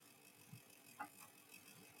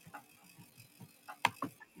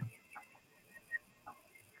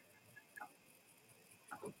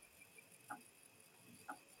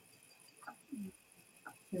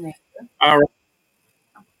All right.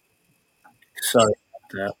 Sorry about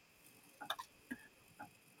that.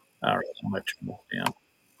 All right. How much more? Yeah.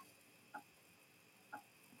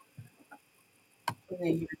 Can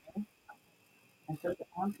they hear me? I thought the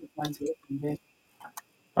conference ones were open.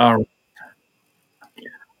 All right.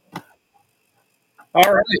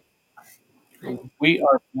 All right. We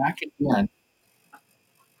are back again,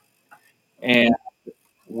 and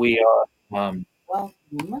we are Welcome.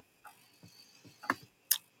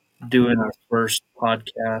 doing our first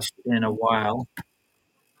podcast in a while.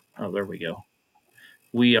 Oh, there we go.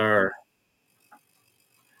 We are.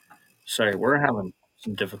 Sorry, we're having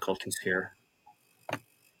some difficulties here.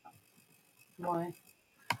 Why?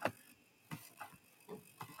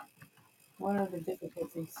 What are the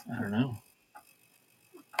difficulties? I don't know.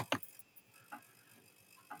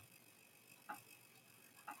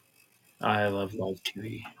 I love live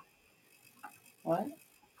TV. What?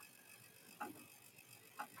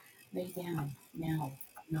 Lay down. Now.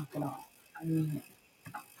 Knock it off. I mean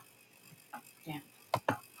it. Down.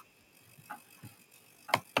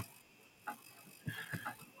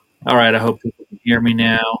 All right. I hope people can hear me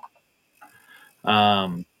now.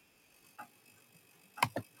 Um,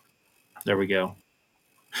 there we go.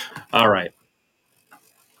 All right.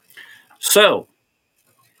 So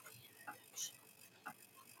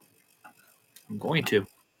I'm going to.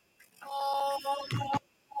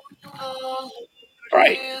 All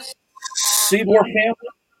right. Seed War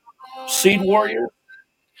family, Seed Warrior,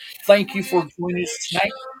 thank you for joining us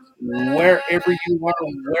tonight. Wherever you are,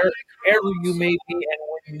 wherever you may be, and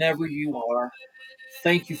whenever you are,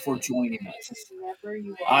 thank you for joining us. Whenever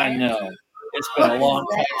you I are. know it's been a long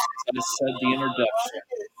time since I said the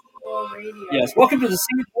introduction. Yes, welcome to the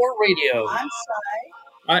Seed War Radio. I'm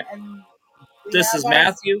Shy. I, And this is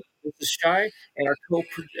Matthew. This is Shy,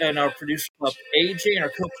 and our producer pup AJ, and our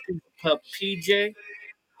co-producer pup PJ.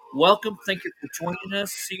 Welcome. Thank you for joining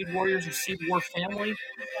us, Seed Warriors and Seed War family.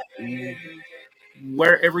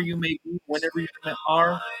 Wherever you may be, whenever you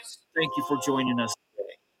are, thank you for joining us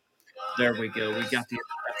today. There we go. We got the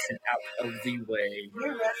introduction out of the way.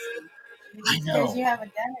 You're rusty. I know. Because you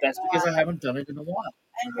haven't done it. That's because I haven't done it in a while.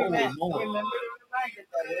 And Holy remember moly. to remind us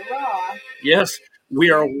that we're raw. Yes,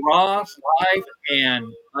 we are raw, live, and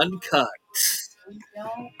uncut. We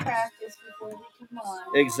don't practice before we come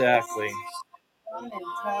on. Exactly. Come on and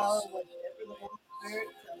tell whatever the Holy Spirit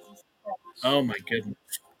tells us to tell. Oh my goodness.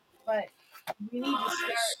 But we need to start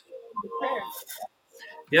the prayer.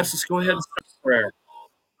 Yes, let's go ahead and start the prayer.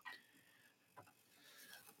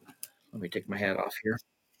 Let me take my hat off here.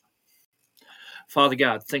 Father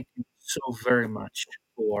God, thank you so very much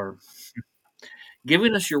for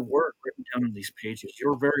giving us your word written down on these pages,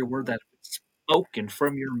 your very word that is spoken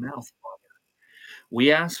from your mouth, Father.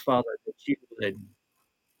 We ask, Father, that you would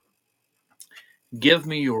give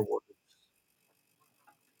me your word,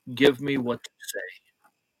 give me what to say.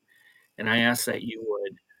 And I ask that you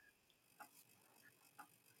would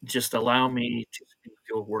just allow me to speak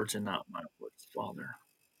your words and not my words, Father.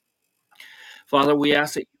 Father, we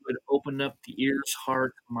ask that you would open up the ears,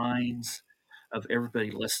 heart, minds of everybody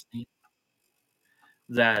listening,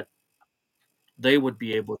 that they would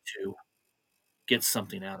be able to get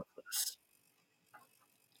something out of this.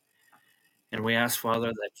 And we ask, Father,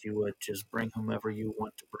 that you would just bring whomever you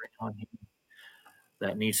want to bring on here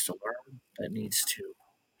that needs to learn, that needs to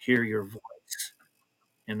hear your voice,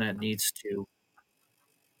 and that needs to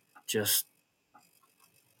just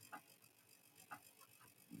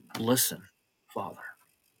listen, Father.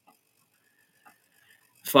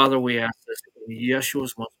 Father, we ask this in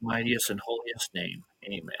Yeshua's most mightiest and holiest name.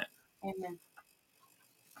 Amen. Amen.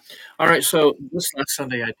 All right, so this last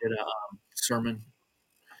Sunday I did a sermon,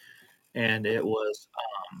 and it was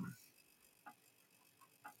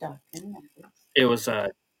Doctrine. it was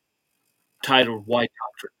titled "Why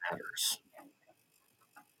Doctrine Matters."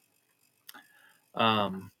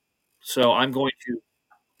 So I'm going to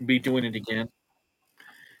be doing it again.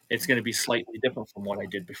 It's going to be slightly different from what I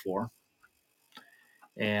did before,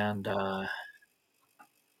 and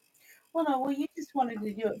Well, you just wanted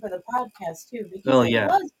to do it for the podcast too, because well, it yeah,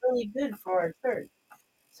 was really good for our church.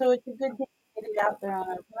 So it's a good thing to get it out there on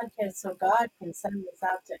our podcast so God can send this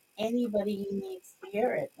out to anybody who needs to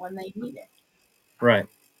hear it when they need it. right.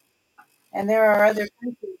 And there are other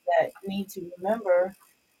countries that need to remember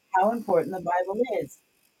how important the Bible is,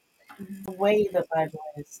 the way the Bible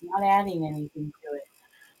is, not adding anything to it.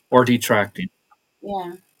 Or detracting.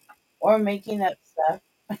 Yeah. Or making up stuff.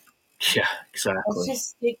 Yeah, Let's exactly. just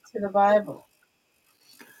stick to the Bible.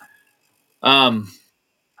 Um,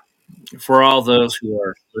 for all those who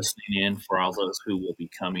are listening in, for all those who will be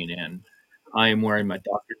coming in, I am wearing my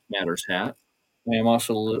Doctor's Matters hat. I am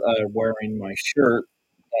also wearing my shirt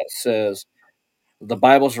that says, "The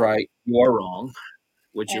Bible's right, you are wrong,"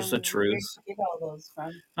 which is the And where truth. did you get all those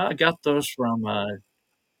from? I got those from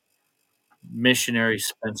missionary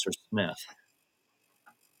Spencer Smith.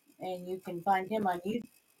 And you can find him on YouTube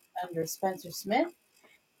under Spencer Smith.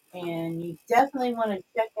 And you definitely want to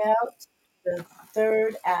check out the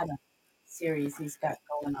third Adam series he's got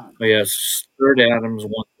going on. He has Third Adams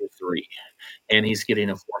 1 through 3, and he's getting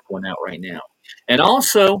a fourth one out right now. And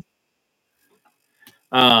also,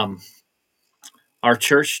 um, our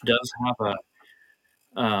church does have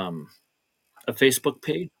a Facebook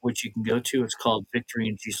page which you can go to. It's called Victory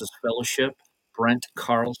in Jesus Fellowship. Brent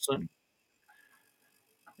Carlson,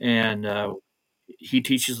 and he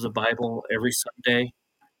teaches the Bible every Sunday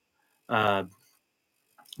uh,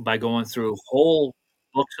 by going through whole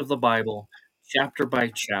books of the Bible, chapter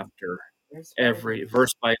by chapter, Verse by every verse.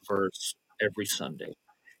 verse by verse, every Sunday. And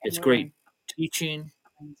It's we're great in teaching.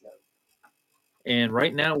 Job. And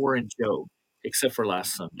right now we're in Job, except for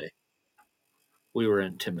last Sunday. We were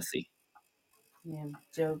in Timothy. Yeah,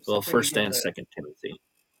 Job's a Well, pretty First good and book. Second Timothy.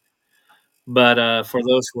 But for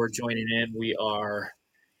those who are joining in,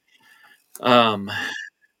 um,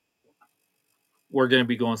 we're going to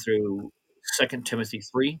be going through Second Timothy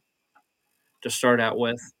 3 to start out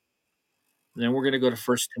with. Then we're going to go to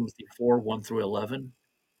First Timothy 4 1 through 11,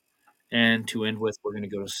 and to end with, we're going to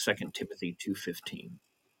go to Second Timothy 2:15.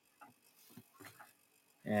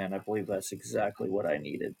 And I believe that's exactly what I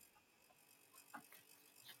needed.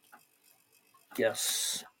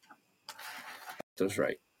 Yes, that's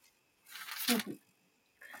right.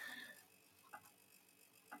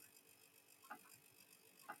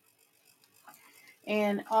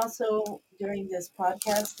 And also during this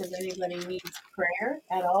podcast, if anybody needs prayer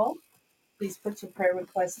at all, please put your prayer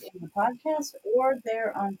request in the podcast or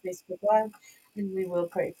there on Facebook Live, and we will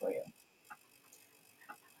pray for you.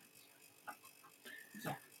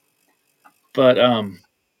 Yeah. But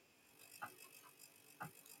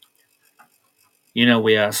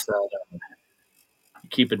we ask that you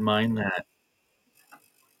keep in mind that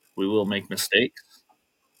we will make mistakes.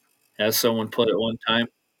 As someone put it one time,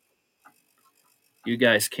 you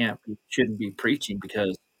guys shouldn't be preaching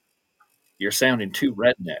because you're sounding too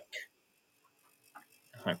redneck.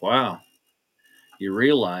 Like, wow, you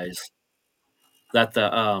realize that the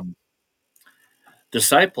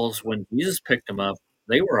disciples, when Jesus picked them up,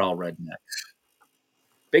 they were all rednecks,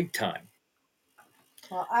 big time.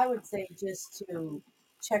 Well, I would say just to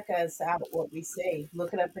check us out what we say,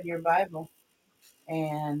 look it up in your Bible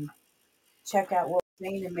and check out what we're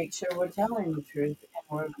saying and make sure we're telling the truth and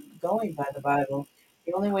we're going by the Bible.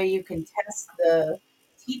 The only way you can test the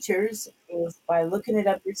teachers is by looking it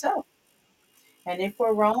up yourself. And if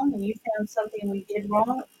we're wrong and you found something we did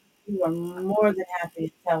wrong, you are more than happy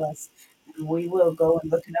to tell us. And we will go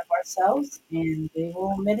and look it up ourselves and we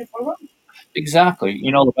will admit if we're wrong. Exactly.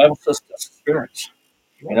 The Bible says test the spirits.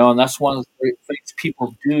 Yep. And that's one of the great things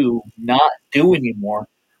people do not do anymore.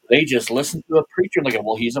 They just listen to a preacher and they go,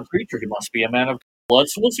 well, he's a preacher. He must be a man of God.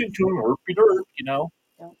 Let's listen to him. Herpy derp,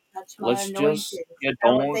 Don't touch my Let's anointed. just, Is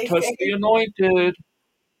that what don't they touch the say? anointed.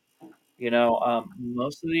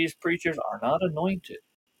 Most of these preachers are not anointed.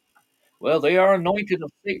 Well, they are anointed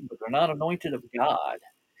of Satan, but they're not anointed of God.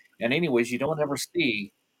 And anyways, you don't ever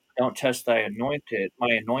see, don't test my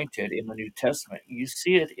anointed in the New Testament. You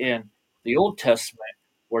see it in the Old Testament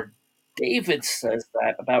where David says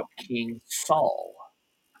that about King Saul.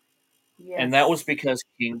 And that was Yes. because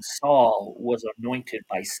King Saul was anointed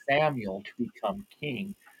by Samuel to become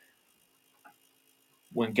king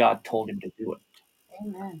when God told him to do it.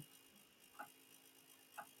 Amen.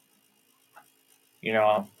 You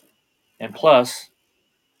know, and plus,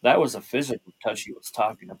 that was a physical touch he was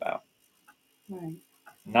talking about, Right.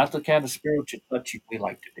 not the kind of spiritual touch we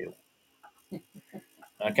like to do.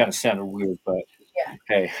 That kind of sounded weird, but Yeah.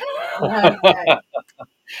 hey, Okay.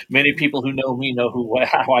 many people who know me know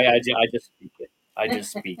how I just speak it. I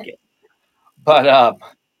just speak it. But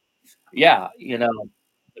yeah,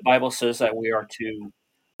 the Bible says that we are to,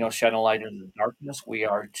 shine a light in the darkness. We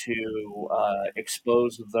are to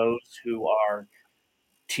expose those who are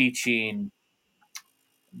teaching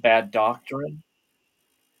bad doctrine.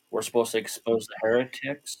 We're supposed to expose the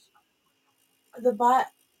heretics. The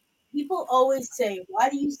people always say, "Why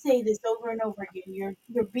do you say this over and over again?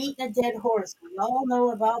 You're beating a dead horse." We all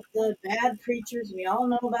know about the bad preachers. We all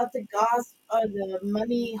know about the gossip, the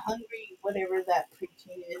money hungry, whatever that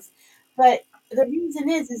preaching is. But the reason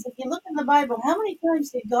is if you look in the Bible, how many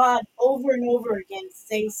times did God over and over again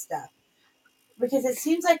say stuff? Because it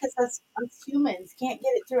seems like us humans can't get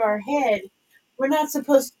it through our head. We're not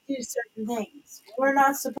supposed to do certain things. We're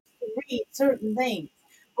not supposed to read certain things.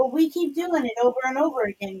 But we keep doing it over and over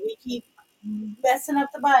again. We keep messing up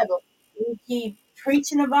the Bible. We keep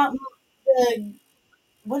preaching about the,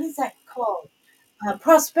 what is that called?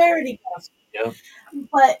 Prosperity gospel. Yep.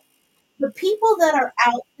 But the people that are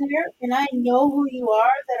out there, and I know who you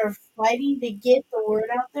are, that are fighting to get the word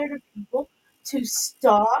out there to people to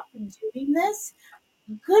stop doing this,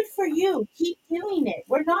 good for you. Keep doing it.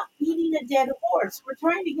 We're not beating a dead horse. We're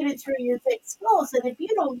trying to get it through your thick skulls. And if you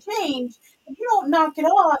don't change, if you don't knock it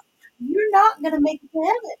off, you're not going to make it to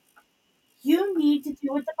heaven. You need to do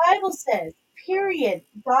what the Bible says. Period.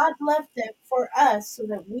 God left it for us so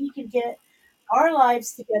that we could get our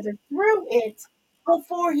lives together through it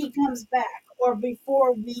before he comes back or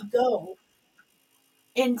before we go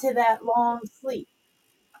into that long sleep.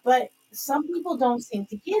 But some people don't seem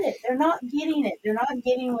to get it. They're not getting it. They're not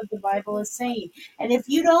getting what the Bible is saying. And if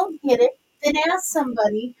you don't get it, then ask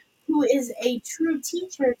somebody who is a true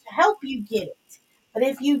teacher to help you get it. But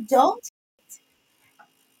if you don't,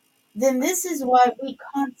 then this is why we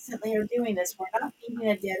constantly are doing this. We're not beating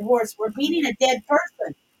a dead horse. We're beating a dead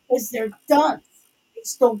person because they're dunce. They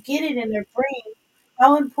just don't get it in their brain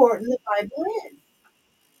how important the Bible is.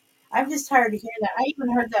 I'm just tired of hearing that. I even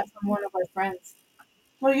heard that from one of our friends.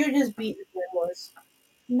 Well, you're just beating a dead horse.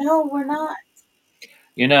 No, we're not.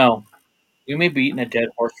 You know, we may be eating a dead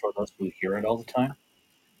horse for those who hear it all the time,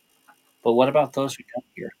 but what about those who don't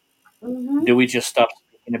hear it? Mm-hmm. Do we just stop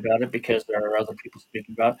speaking about it because there are other people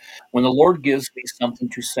speaking about it? When the Lord gives me something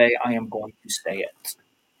to say, I am going to say it.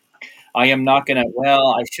 I am not going to,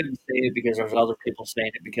 well, I shouldn't say it because there's other people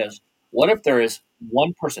saying it. Because what if there is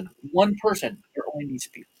one person, there only needs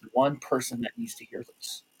to be one person that needs to hear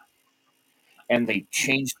this, and they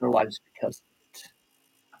change their lives because of it?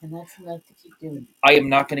 And that's enough to keep doing it. I am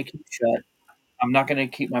not going to keep shut. I'm not going to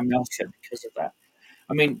keep my mouth shut because of that.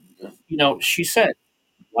 I mean, she said,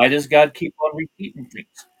 why does God keep on repeating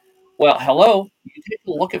things? Well, hello, you take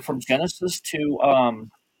a look at from Genesis to,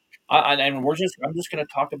 and I'm just going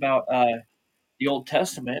to talk about the Old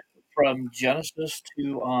Testament from Genesis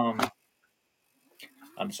to,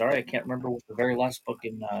 I'm sorry, I can't remember what the very last book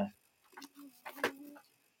in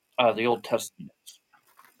the Old Testament is,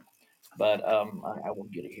 but I will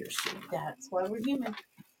get it here soon. That's why we're human.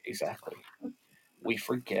 Exactly. We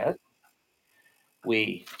forget.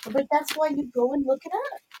 We But that's why you go and look it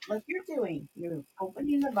up, like you're doing. You're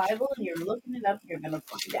opening the Bible and you're looking it up. You're going to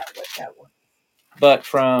find out what that was. but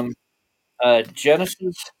from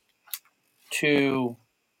Genesis to,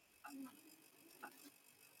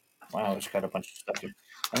 wow, it's got a bunch of stuff here.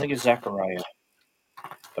 I think it's Zechariah,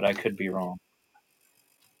 but I could be wrong.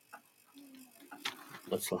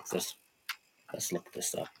 Let's look this. Let's look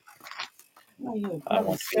this up. Well, you would I probably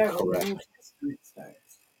want to be start when the correct. New Testament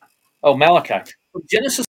starts. Oh, Malachi. From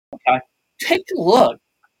Genesis to Malachi. Take a look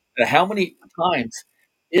at how many times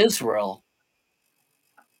Israel,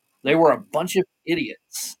 they were a bunch of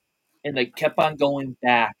idiots, and they kept on going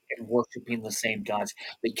back and worshiping the same gods.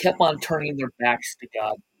 They kept on turning their backs to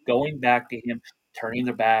God, going back to Him, turning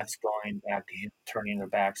their backs, going back to Him, turning their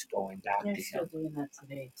backs, going back They're to still Him. doing that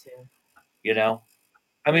today, too. You know,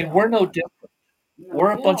 I We mean, we're all no are. different. No,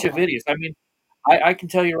 We're a we bunch all of are. idiots. I mean, I can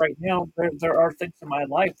tell you right now, there are things in my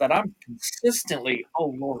life that I'm consistently,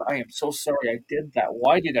 oh Lord, I am so sorry I did that.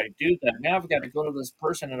 Why did I do that? Now I've got to go to this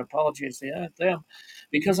person and apologize to them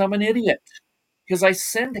because I'm an idiot. Because I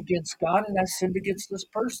sinned against God and I sinned against this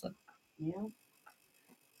person. Yeah,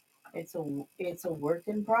 it's a work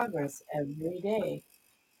in progress every day.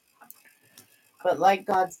 But like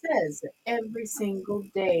God says, every single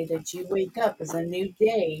day that you wake up is a new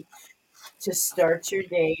day to start your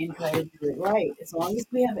day and try to do it right. As long as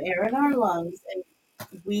we have air in our lungs and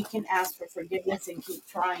we can ask for forgiveness and keep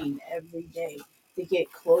trying every day to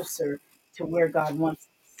get closer to where God wants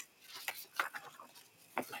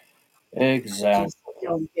us. Exactly. Just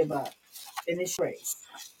don't give up. Finish your race,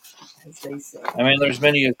 as they say. I mean, there's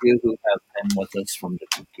many of you who have been with us from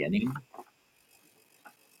the beginning,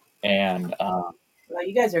 and Well,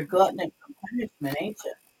 you guys are glutton for punishment, ain't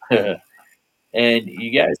you? and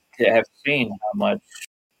you guys have seen how much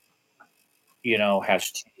has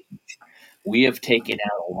changed. We have taken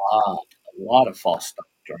out a lot of false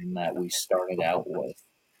doctrine that we started out with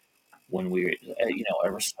when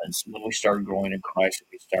ever since when we started growing in Christ,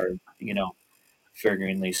 we started,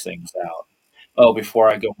 figuring these things out. Oh, before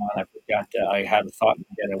I go on, I forgot that I had a thought in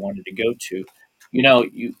my head I wanted to go to.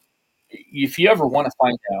 You if you ever want to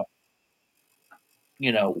find out,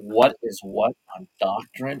 what is what on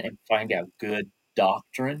doctrine and find out good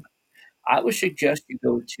doctrine, I would suggest you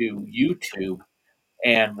go to YouTube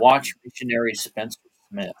and watch Missionary Spencer.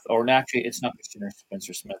 Smith, or actually, it's not Missionary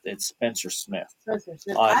Spencer Smith. It's Spencer Smith. Spencer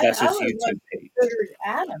Smith. That's I his would like YouTube the page. third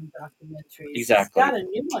Adam documentaries. He's Exactly. got a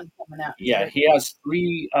new one coming out. He's Yeah, working he has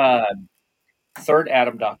three third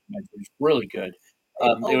Adam documentaries. Really good.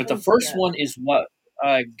 it The opens first the one is what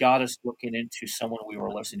got us looking into someone we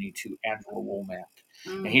were listening to, Andrew Womack,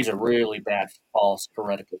 and he's a really bad false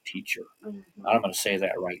heretical teacher. mhm. I'm going to say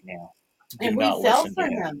that right now. Do And we not fell listen to for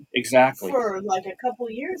him. him Exactly. for like a couple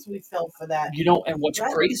years. We fell for that. And what's That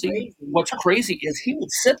was crazy? crazy. What's crazy is he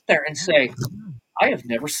would sit there and say, "I have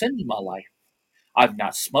never sinned in my life. I've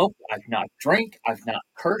not smoked. I've not drank. I've not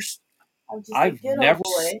cursed. I'm just a good old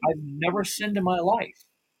boy. I've never sinned in my life."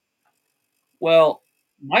 Well,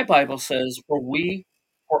 my Bible says,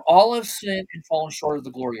 for all have sinned and fallen short of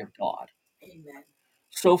the glory of God. Amen.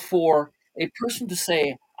 So for a person to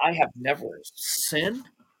say, I have never sinned,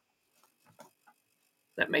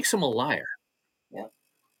 that makes him a liar. Yep.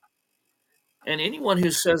 And anyone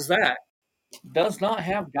who says that does not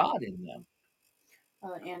have God in them.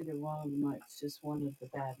 Andrew Womack's just one of the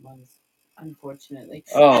bad ones, unfortunately.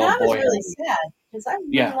 And Oh I was boy, really sad because I really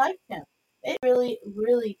yeah, liked him. It really,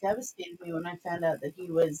 really devastated me when I found out that he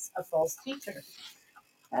was a false teacher.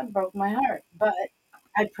 That broke my heart. But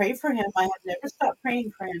I pray for him. I have never stopped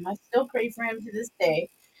praying for him. I still pray for him to this day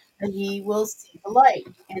that he will see the light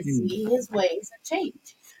and see his ways and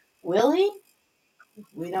change. Will he?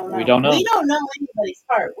 We don't we know. don't We know. don't know anybody's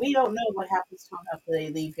heart. We don't know what happens to them after they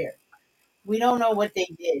leave here. We don't know what they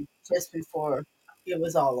did just before it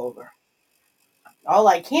was all over. All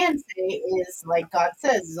I can say is, like God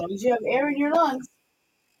says, as long as you have air in your lungs,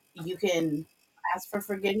 you can ask for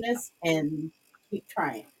forgiveness and keep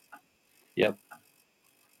trying. Yep.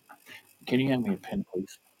 Can you hand me a pen,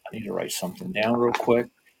 please? I need to write something down real quick.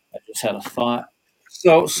 I just had a thought.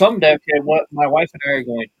 So someday, okay, what my wife and I are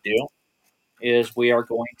going to do is we're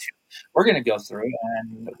going to go through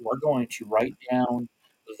and we're going to write down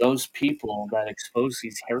those people that expose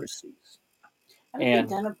these heresies. Haven't we And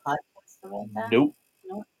done a podcast about that? nope,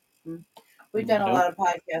 No. Mm. We've done a nope, lot of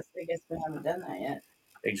podcasts. I guess we haven't done that yet.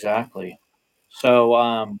 exactly. So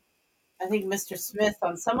I think Mr. Smith,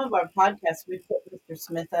 on some of our podcasts, we put Mr.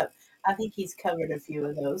 Smith up. I think he's covered a few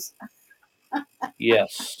of those.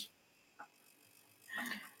 yes,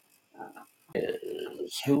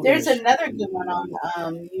 who There's is another good one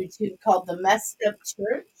on YouTube called The Messed Up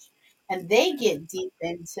Church, and they get deep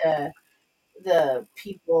into the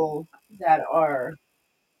people that are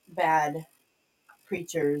bad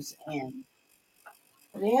preachers, and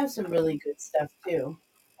they have some really good stuff too,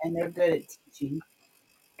 and they're good at teaching.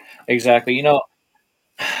 exactly?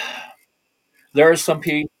 There are some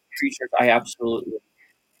preachers I absolutely,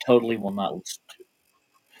 totally will not listen to.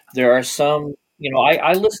 There are some,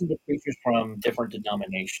 I listen to preachers from different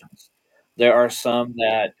denominations. There are some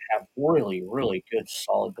that have really, really good,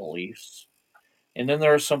 solid beliefs. And then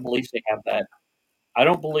there are some beliefs they have that I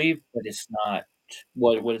don't believe, but it's not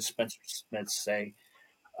what did Spencer Smith say?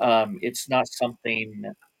 It's not something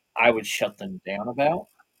I would shut them down about.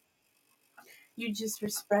 You just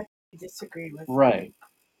respectfully disagree with them. Right.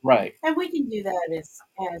 Right. And we can do that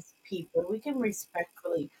as people. We can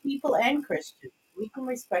respectfully, people and Christians, we can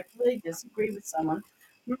respectfully disagree with someone.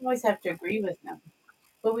 We don't always have to agree with them,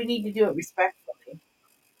 but we need to do it respectfully.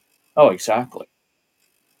 Oh, exactly.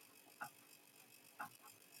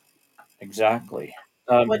 Exactly.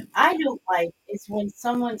 What Um, I don't like is when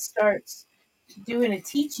someone starts doing a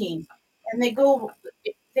teaching and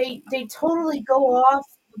they totally go off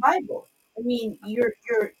the Bible. I mean, you're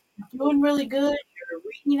doing really good, you're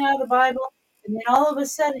reading out of the Bible, and then all of a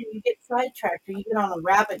sudden you get sidetracked or you get on a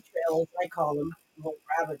rabbit trail, as I call them, little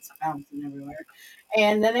rabbits bouncing everywhere.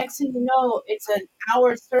 And the next thing you know, it's an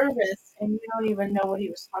hour service and you don't even know what he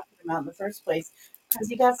was talking about in the first place because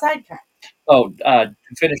he got sidetracked.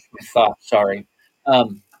 to finish my thought, sorry.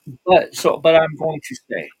 Um, but I'm going to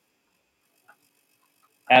say,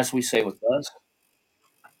 as we say with us,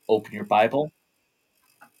 open your Bible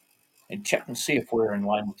and check and see if we're in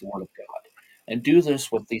line with the Word of God. And do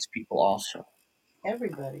this with these people also.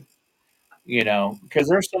 Everybody. Because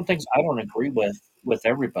there are some things I don't agree with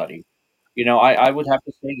everybody. I would have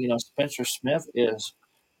to say, Spencer Smith is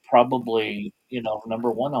probably,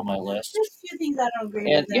 number one on my list. There's a few things I don't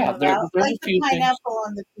agree And with him yeah, about, there's like a the few things. pineapple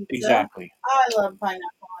on the pizza. Exactly. I love pineapple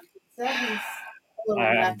on pizza. He's a little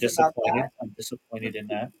I'm nuts about disappointed. that. I'm disappointed in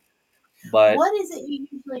that. But What is it you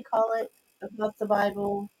usually call it about the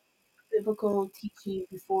Bible, biblical teaching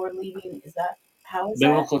before leaving? Is that how is that?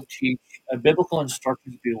 biblical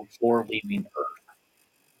instructions before leaving Earth.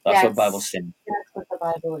 That's what Bible That's says. that's what the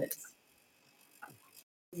Bible is.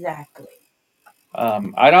 Exactly.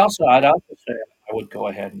 I'd also say I would go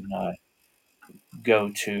ahead and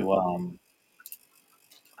go to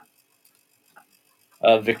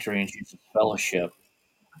Victory in Jesus Fellowship,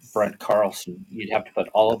 Brent Carlson, you'd have to put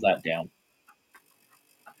all of that down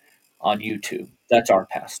on YouTube. That's our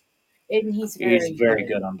pastor. And he's He's very very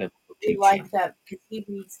good. good on biblical We like teaching. that because he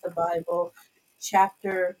reads the Bible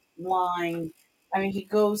chapter, line. I mean, he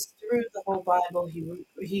goes through the whole Bible.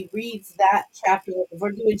 He reads that chapter. Like if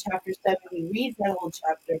we're doing chapter 7, he reads that whole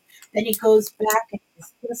chapter. Then he goes back and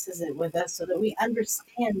discusses it with us so that we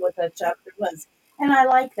understand what that chapter was. And I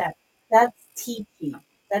like that. That's teaching.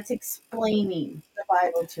 That's explaining the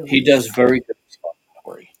Bible to He does us. very good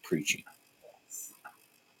expository preaching.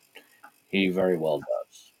 He very well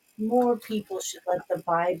does. More people should let the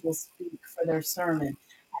Bible speak for their sermon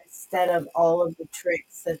instead of all of the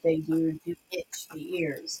tricks that they do to itch the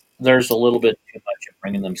ears. There's a little bit too much of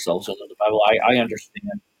bringing themselves into the Bible. I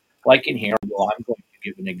understand. Like in here, well, I'm going to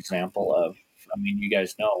give an example of. I mean, you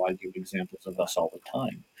guys know I give examples of us all the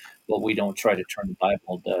time, but we don't try to turn the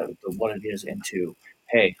Bible, the what it is, into,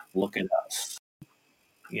 hey, look at us,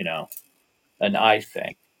 you know, an I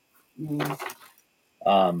thing. Mm.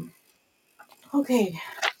 Um, Okay,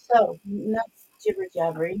 so enough jibber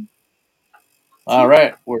jabbering. all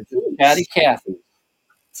right, we're just Patty Teach, Cathy.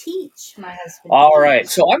 teach, my husband, All right, teach.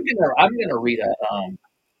 so I'm gonna read a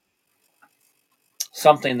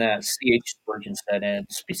something that C.H. Spurgeon said, and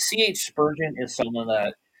C.H. Spurgeon is someone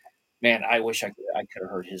that, man, I wish I could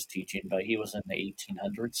have heard his teaching, but he was in the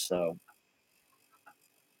 1800s, so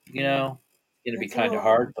Mm, it's gonna be that's a kind little of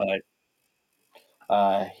hard. hard, but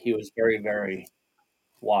he was very, very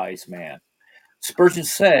wise man. Spurgeon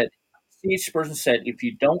said, C.H. Spurgeon said, if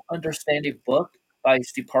you don't understand a book by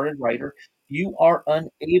its departed writer, you are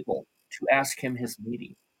unable to ask him his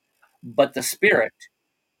meaning. But the Spirit,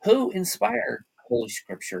 who inspired Holy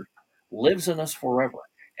Scripture, lives in us forever,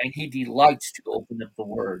 and he delights to open up the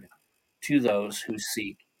Word to those who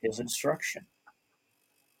seek his instruction.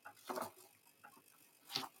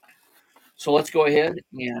 So let's go ahead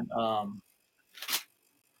and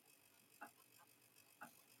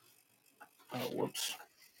whoops.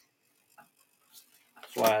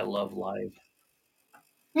 That's why I love live.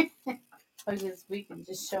 Because we can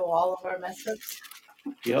just show all of our mess ups.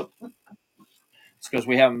 Yep. It's because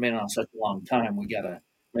we haven't been on such a long time. We got to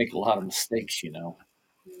make a lot of mistakes.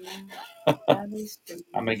 Mm, that is true.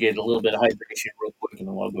 I'm going to get a little bit of hydration real quick, and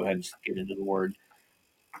then we'll go ahead and get into the word.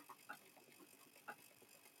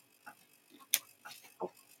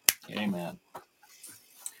 Amen.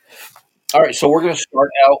 All right, so we're going to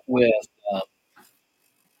start out with uh,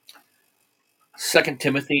 2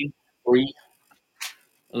 Timothy 3,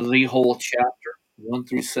 the whole chapter, 1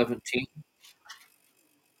 through 17.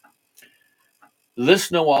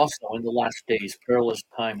 This know also in the last days perilous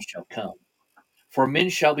times shall come. For men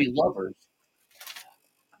shall be lovers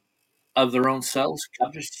of their own selves,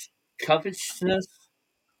 covetousness,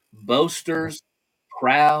 boasters,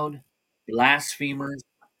 proud, blasphemers,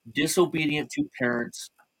 disobedient to parents,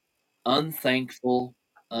 unthankful,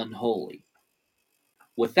 unholy,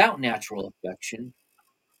 without natural affection,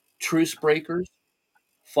 truce breakers,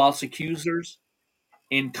 false accusers,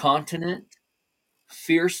 incontinent,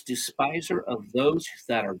 fierce despiser of those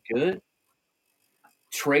that are good,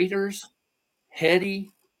 traitors,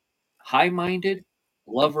 heady, high minded,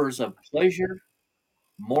 lovers of pleasure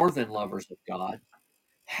more than lovers of God,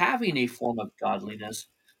 having a form of godliness,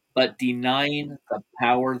 but denying the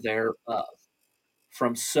power thereof.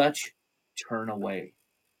 From such turn away.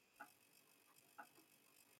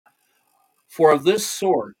 For of this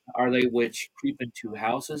sort are they which creep into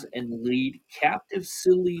houses and lead captive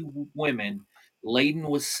silly women laden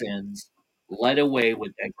with sins, led away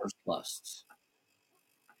with diverse lusts,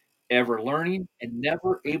 ever learning and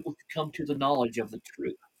never able to come to the knowledge of the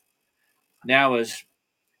truth. Now, as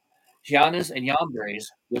Jannes and Jambres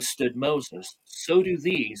withstood Moses, so do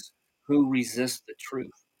these who resist the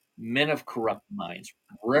truth. Men of corrupt minds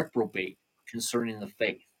reprobate concerning the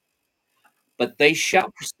faith, but they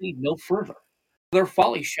shall proceed no further. Their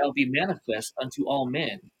folly shall be manifest unto all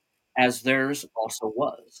men, as theirs also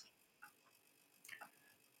was.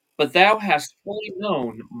 But thou hast fully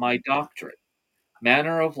known my doctrine,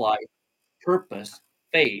 manner of life, purpose,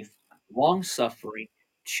 faith, long suffering,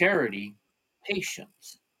 charity,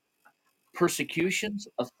 patience, persecutions,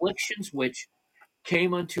 afflictions which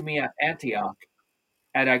came unto me at Antioch,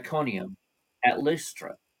 at Iconium, at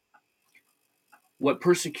Lystra. What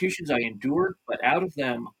persecutions I endured, but out of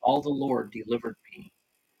them all the Lord delivered me.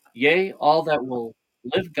 Yea, all that will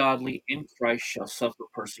live godly in Christ shall suffer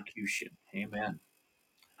persecution. Amen.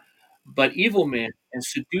 But evil men and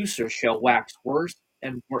seducers shall wax worse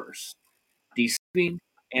and worse, deceiving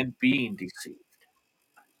and being deceived.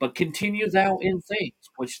 But continue thou in things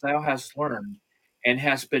which thou hast learned and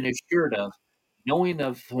hast been assured of, knowing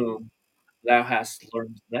of whom thou hast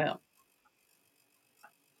learned them,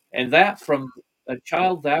 and that from a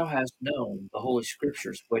child thou hast known the holy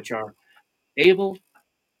scriptures, which are able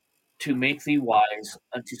to make thee wise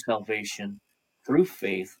unto salvation through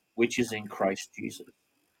faith which is in Christ Jesus.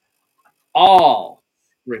 All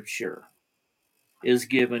scripture is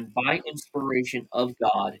given by inspiration of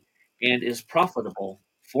God and is profitable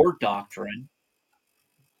for doctrine,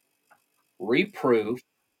 reproof,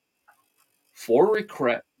 for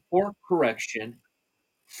correction,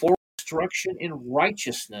 for instruction in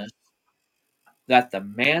righteousness, that the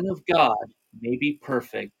man of God may be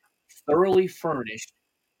perfect, thoroughly furnished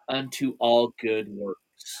unto all good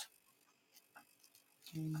works.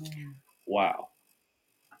 Amen. Wow.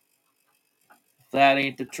 If that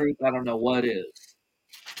ain't the truth, I don't know what is.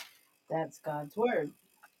 That's God's word.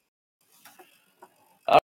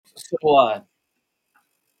 So let's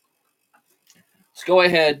go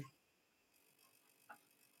ahead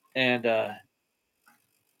and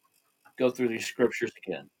go through these scriptures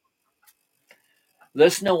again.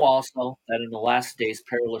 This know also that in the last days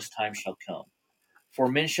perilous times shall come. For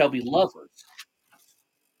men shall be lovers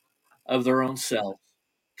of their own selves,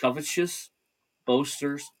 covetous,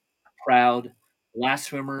 boasters, proud,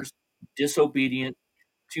 blasphemers, disobedient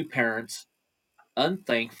to parents,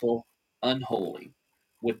 unthankful, unholy,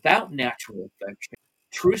 without natural affection,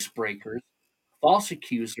 truce breakers, false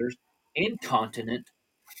accusers, incontinent,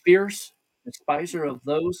 fierce, despiser of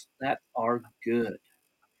those that are good,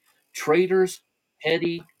 traitors,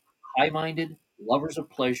 heady, high minded, lovers of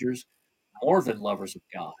pleasures more than lovers of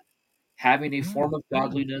God, having a form of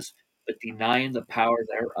godliness, but denying the power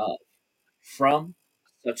thereof. From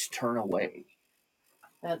such turn away.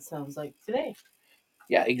 That sounds like today.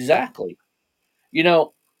 Yeah, exactly. You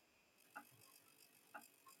know,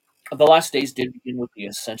 the last days did begin with the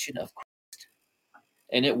ascension of Christ,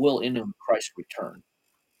 and it will end in Christ's return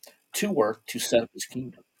to work to set up his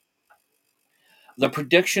kingdom. The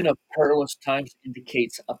prediction of perilous times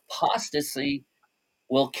indicates apostasy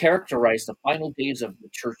will characterize the final days of the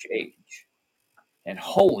church age. And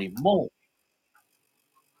holy moly,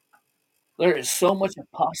 there is so much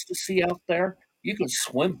apostasy out there, you can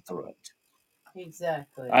swim through it.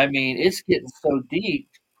 Exactly. I mean, it's getting so deep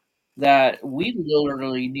that we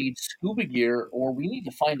literally need scuba gear or we need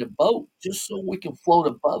to find a boat just so we can float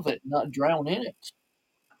above it and not drown in it.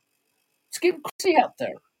 It's getting crazy out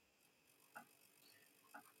there.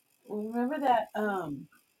 Well, remember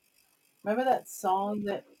that song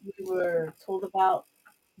that we were told about,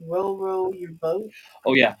 Row Row Your Boat?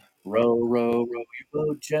 Oh, yeah. Row, row, row your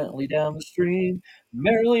boat gently down the stream.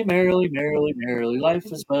 Merrily, merrily, merrily, merrily, life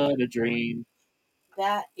is but a dream.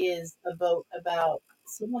 That is a boat about,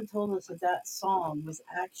 someone told us that that song was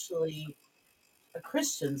actually a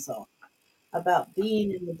Christian song about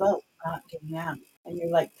being in the boat, not getting out. And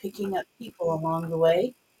you're like picking up people along the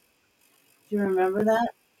way. Do you remember that?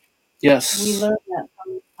 We Yes. learned that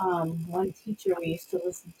from one teacher we used to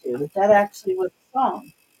listen to, that actually was a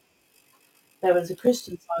song. That was a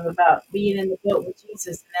Christian song about being in the boat with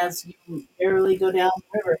Jesus. And as you merrily go down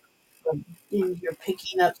the river, you're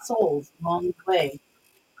picking up souls along the way.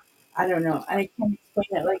 I don't know. I can't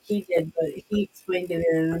explain it like he did, but he explained it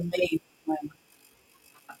in an amazing way.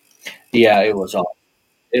 Yeah, it was awesome.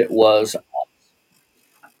 It was.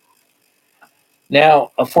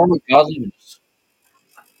 Now, a form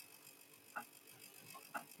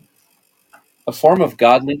of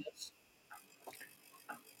godliness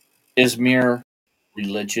is mere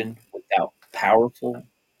religion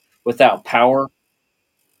without power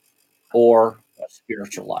or a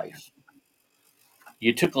spiritual life.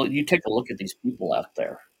 You take a look at these people out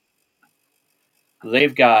there.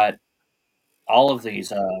 They've got all of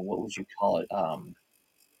these. What would you call it?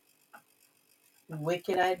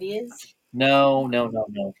 Wicked ideas? No, no, no,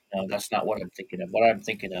 no, no. That's not what I'm thinking of. What I'm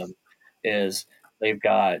thinking of is they've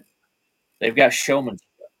got they've got showmanship.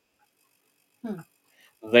 Hmm.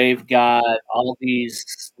 They've got all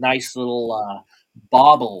these nice little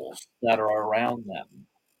baubles that are around them,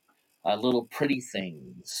 little pretty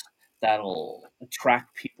things that'll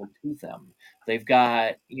attract people to them. They've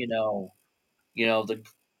got the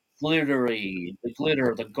glittery, the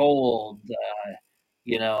glitter, the gold,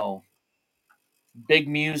 you know, big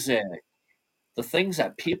music, the things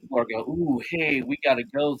that people are going, ooh, hey, we got to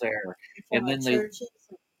go there. You talking And about then they, churches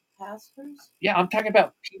and pastors? yeah, I'm talking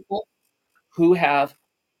about people who have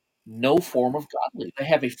no form of godliness. They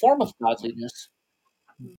have a form of godliness,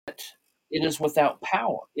 but it is without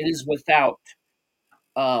power. It is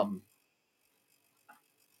um,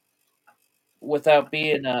 without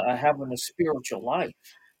being having a spiritual life.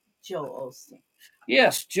 Joel Osteen,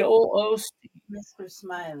 Yes, Joel Osteen. Mr.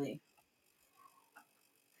 Smiley.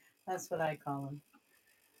 That's what I call him.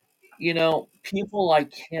 People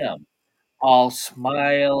like him, all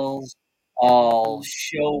smiles, all Mhm.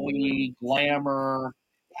 showy, glamour,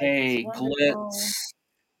 Life is hey, wonderful. glitz,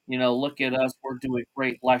 look at us, we're doing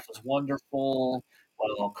great, life is wonderful.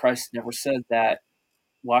 Well, Christ never said that.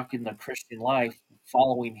 Walking the Christian life,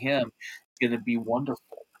 following him, is going to be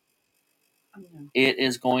wonderful. Yeah. It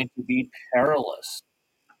is going to be perilous,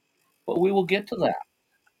 but we will get to that.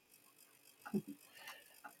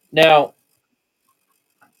 Now,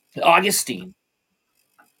 Augustine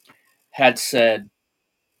had said,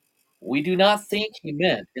 we do not think he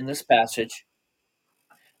meant in this passage,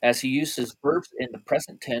 as he uses verbs in the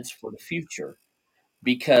present tense for the future,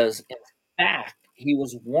 because in fact, he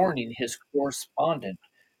was warning his correspondent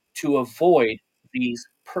to avoid these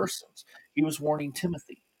persons. He was warning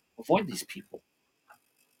Timothy, avoid these people.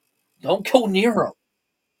 Don't go near them.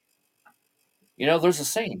 There's a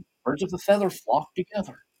saying, birds of a feather flock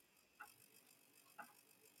together.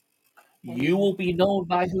 You And will be known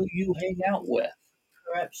by who you hang out with.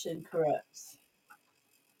 corruption corrupts.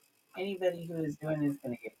 Anybody who is doing is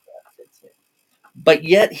going to get corrupted too. But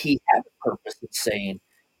yet he had a purpose in saying,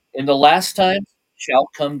 in the last times shall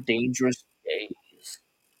come dangerous days.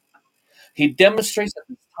 He demonstrates that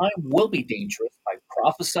this time will be dangerous by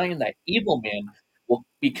prophesying that evil men will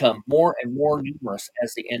become more and more numerous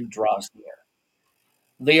as the end draws near.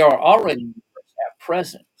 They are already numerous at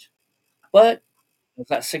present, but does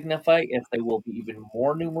that signify if they will be even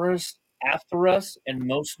more numerous after us and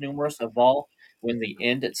most numerous of all when the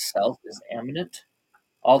end itself is imminent,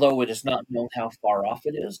 although it is not known how far off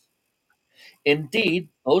it is? Indeed,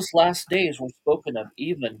 those last days were spoken of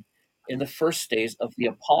even in the first days of the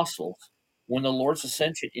apostles, when the Lord's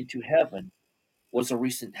ascension into heaven was a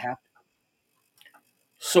recent happening.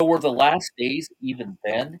 So were the last days even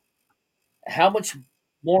then? How much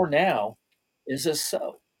more now is this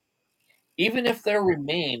so? Even if there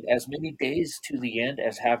remained as many days to the end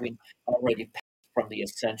as having already passed from the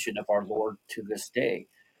ascension of our Lord to this day,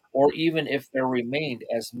 or even if there remained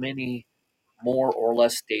as many more or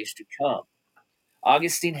less days to come.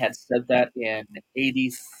 Augustine had said that in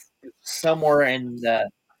 80, somewhere in the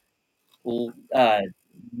uh,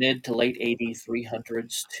 mid to late AD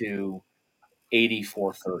 300s to AD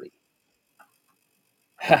 430.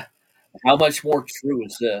 How much more true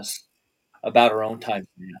is this about our own times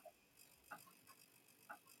now?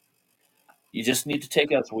 You just need to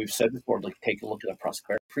take, as we've said before, like take a look at the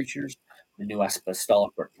prosperity preachers, the New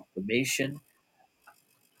Apostolic Reformation,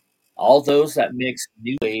 all those that mix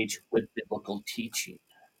New Age with biblical teaching.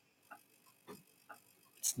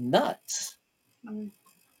 It's nuts. Mm.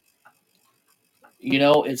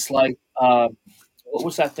 It's like what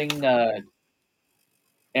was that thing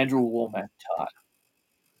Andrew Womack taught?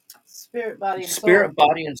 Spirit, body, and Spirit, soul.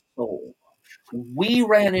 body, and soul. We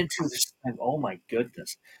ran into this thing. Oh my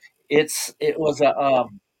goodness! It was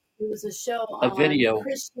It was a show a on video.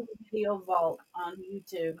 Christian Video Vault on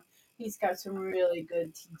YouTube. He's got some really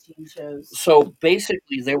good teaching shows. So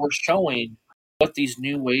basically, they were showing what these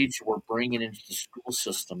new age were bringing into the school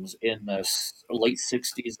systems in the late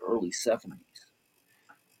 '60s, early '70s.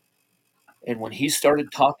 And when he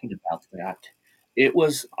started talking about that, it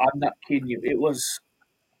was, I'm not kidding you, it was,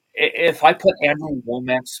 if I put Andrew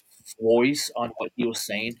Womack's voice on what he was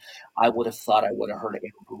saying, I would have thought I would have heard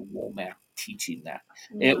Andrew Womack teaching that.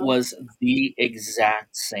 It No, was the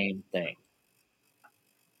exact same thing.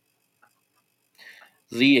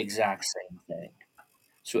 The exact same thing.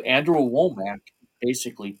 So Andrew Womack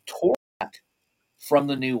basically tore from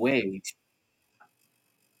the New Age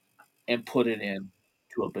and put it in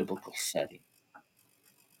to a biblical setting.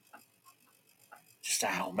 Just,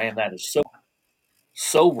 oh man, that is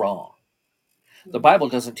so wrong. The Bible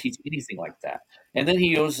doesn't teach anything like that. And then he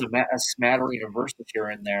uses a smattering of verses here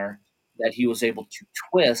and there that he was able to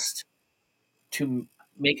twist to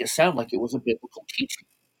make it sound like it was a biblical teaching.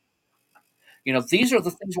 These are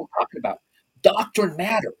the things we're talking about. Doctrine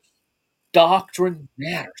matters. Doctrine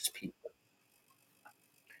matters, people.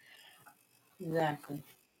 exactly.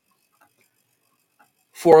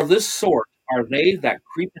 For of this sort are they that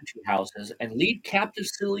creep into houses and lead captive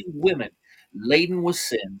silly women laden with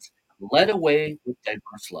sins, led away with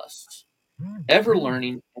diverse lusts, ever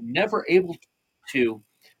learning and never able to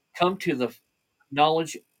come to the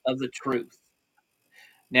knowledge of the truth.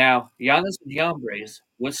 Now, Jannes and Jambres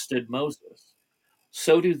withstood Moses.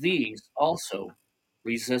 So do these also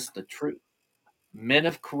resist the truth. Men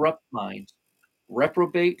of corrupt minds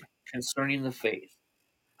reprobate concerning the faith,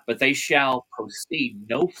 but they shall proceed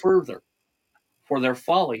no further, for their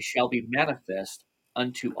folly shall be manifest,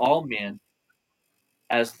 unto all men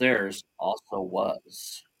as theirs also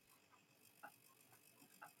was.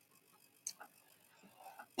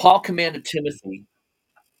 Paul commanded Timothy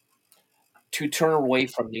to turn away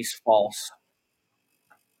from these false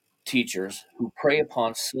teachers who prey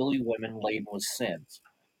upon silly women laden with sins,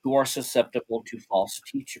 who are susceptible to false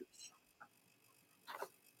teachers.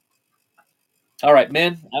 All right,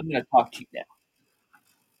 men, I'm going to talk to you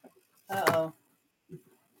now. Uh-oh.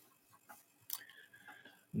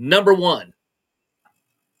 Number one,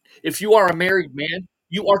 if you are a married man,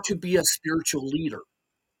 you are to be a spiritual leader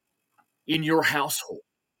in your household.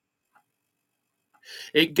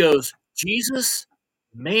 It goes Jesus,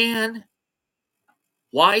 man,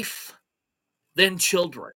 wife, then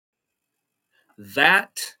children.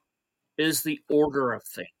 That is the order of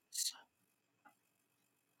things.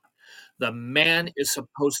 The man is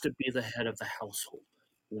supposed to be the head of the household.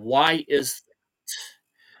 Why is that?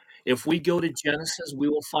 If we go to Genesis, we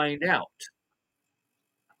will find out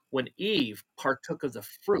when Eve partook of the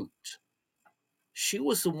fruit, she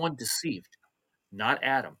was the one deceived, not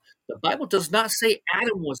Adam. The Bible does not say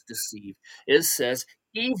Adam was deceived, it says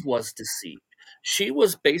Eve was deceived. She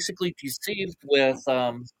was basically deceived with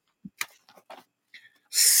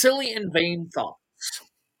silly and vain thoughts.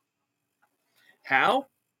 How?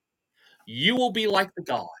 You will be like the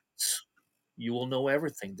gods. You will know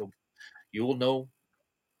everything. You will know,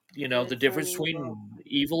 the Good from difference evil. between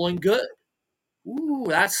evil and good. Ooh,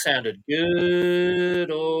 that sounded good.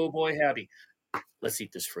 Oh boy, howdy. Let's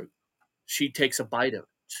eat this fruit. She takes a bite of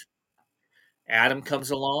it. Adam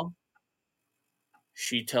comes along.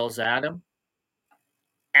 She tells Adam.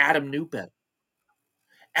 Adam knew better.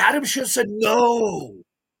 Adam should have said, no,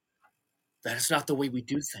 that is not the way we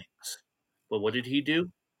do things. But what did he do?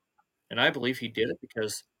 And I believe he did it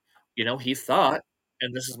because, he thought,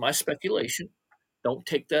 and this is my speculation, don't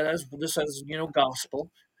take that as gospel.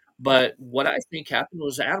 But what I think happened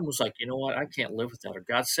was Adam was like, you know what, I can't live without her.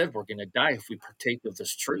 God said we're going to die if we partake of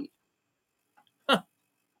this tree. Huh.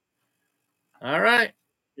 All right.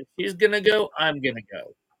 If he's going to go, I'm going to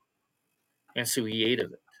go. And so he ate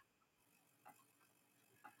of it.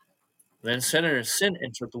 Then sin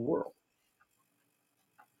entered the world.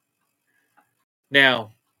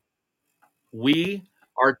 Now, we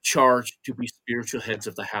are charged to be spiritual heads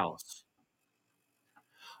of the house,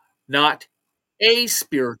 not a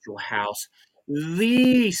spiritual house,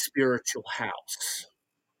 the spiritual house.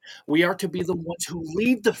 We are to be the ones who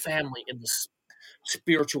lead the family in the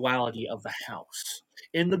spirituality of the house,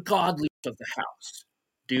 in the godliness of the house.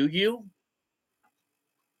 Do you?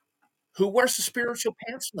 Who wears the spiritual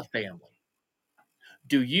pants in the family?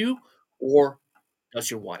 Do you or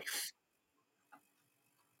does your wife?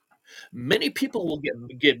 Many people will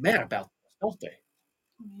get mad about this, don't they?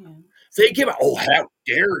 Yeah. They give, oh, how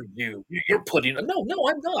dare you? You're putting, no, no,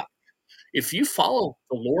 I'm not. If you follow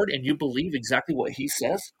the Lord and you believe exactly what he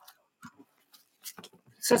says, it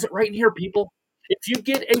says it right in here, people. If you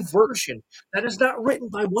get a version that is not written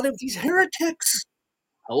by one of these heretics,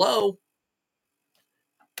 hello,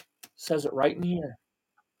 says it right in here.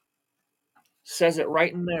 Says it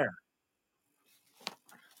right in there.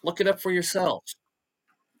 Look it up for yourselves.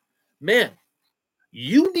 Men,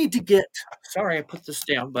 you need to get, sorry I put this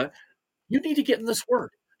down, but you need to get in this word.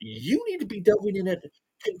 You need to be delving in it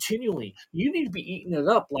continually. You need to be eating it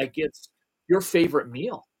up like it's your favorite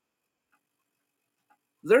meal.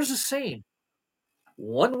 There's a saying,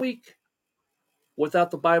 1 week without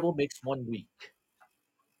the Bible makes 1 week.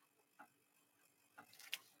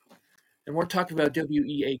 And we're talking about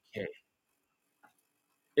WEAK.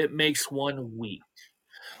 It makes 1 week.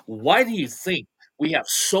 Why do you think we have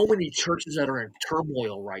so many churches that are in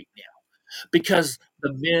turmoil right now? Because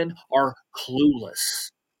the men are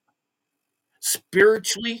clueless.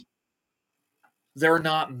 Spiritually, they're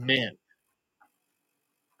not men,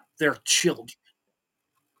 they're children.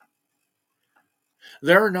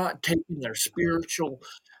 They're not taking their spiritual,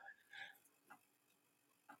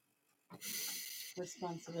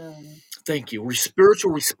 Responsibility. thank you,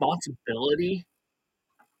 spiritual responsibility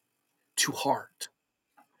to heart.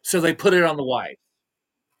 So they put it on the wife.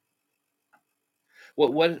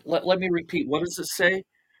 Let me repeat. What does it say?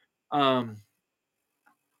 Um,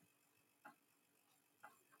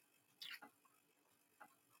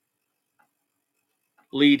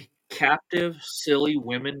 lead captive, silly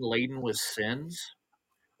women laden with sins,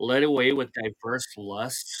 led away with diverse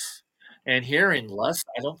lusts. And here in lust,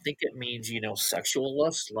 I don't think it means, sexual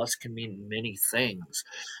lust. Lust can mean many things,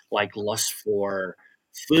 like lust for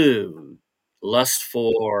food, lust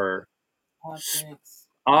for Objects.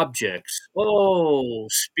 objects. Oh,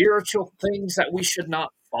 spiritual things that we should not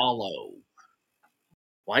follow.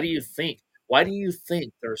 Why do you think? Why do you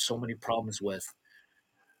think there are so many problems with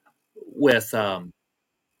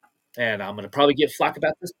and I'm going to probably get flack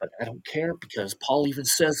about this, but I don't care because Paul even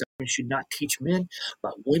says that we should not teach men,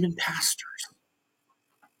 but women pastors.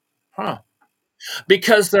 Huh?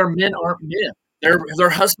 Because their men aren't men.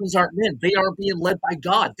 Their husbands aren't men. They are being led by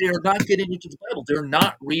God. They are not getting into the Bible. They're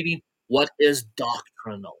not reading what is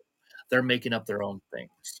doctrinal. They're making up their own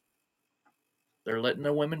things. They're letting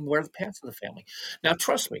the women wear the pants of the family. Now,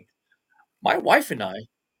 trust me, my wife and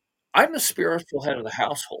I'm the spiritual head of the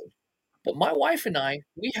household, but my wife and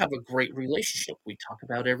we have a great relationship. We talk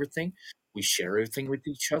about everything, we share everything with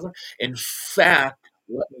each other. In fact,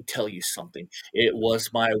 let me tell you something. It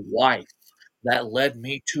was my wife that led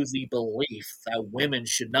me to the belief that women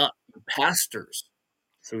should not be pastors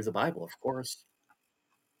through the Bible, of course.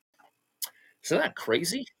 Isn't that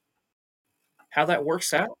crazy how that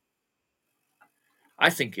works out? I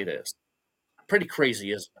think it is. Pretty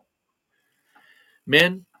crazy, isn't it?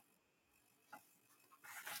 Men,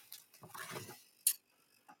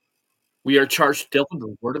 we are charged to deal with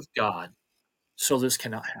the Word of God, so this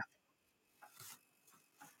cannot happen.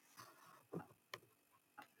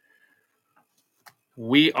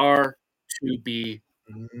 We are to be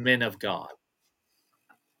men of God,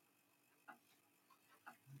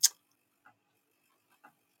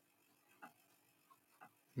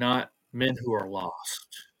 not men who are lost,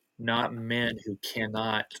 not men who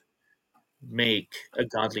cannot make a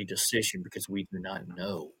godly decision because we do not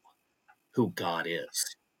know who God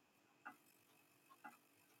is.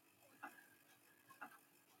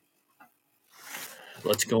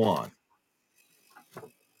 Let's go on.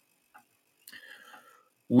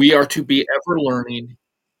 We are to be ever learning.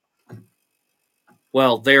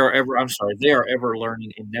 Well, they are ever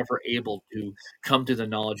learning and never able to come to the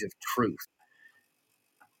knowledge of truth.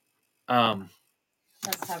 Um,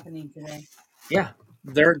 That's happening today. yeah,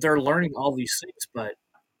 they're learning all these things, but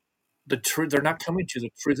the truth they're not coming to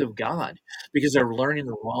the truth of God because they're learning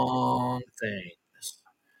the wrong things,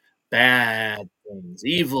 bad things,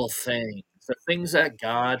 evil things, the things that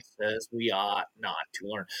God says we ought not to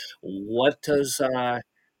learn. What does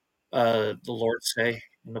the Lord say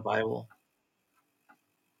in the Bible?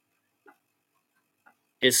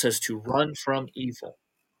 It says to run from evil.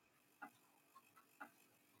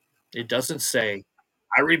 It doesn't say,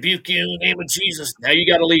 I rebuke you in the name of Jesus. Now you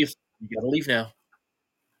got to leave. You got to leave now.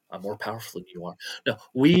 I'm more powerful than you are. No,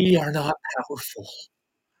 we are not powerful.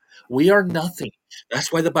 We are nothing.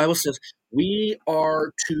 That's why the Bible says we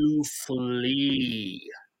are to flee,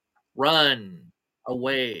 run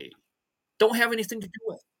away. Don't have anything to do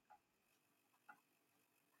with.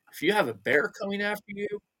 If you have a bear coming after you,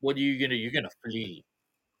 what are you going to do? You're going to flee.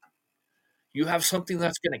 You have something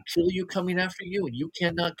that's going to kill you coming after you and you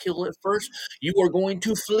cannot kill it first, you are going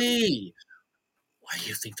to flee. Why do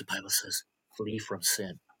you think the Bible says flee from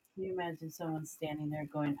sin? Can you imagine someone standing there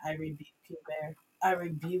going, I rebuke you, bear. I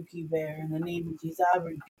rebuke you, bear. In the name of Jesus, I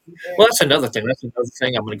rebuke you, bear. Well, that's another thing. That's another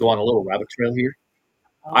thing. I'm going to go on a little rabbit trail here.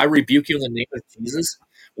 I Oh, rebuke you in the name of Jesus.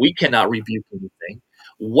 We cannot rebuke anything.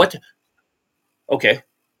 What? Okay,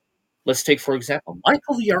 let's take, for example,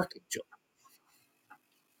 Michael the Archangel.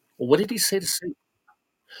 Well, what did he say to Satan?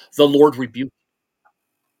 The Lord rebuke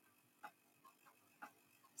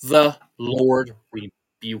you. The Lord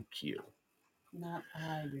rebuke you. not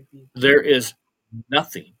I rebuke you. There is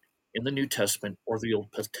nothing in the New Testament or the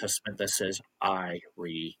Old Testament that says, I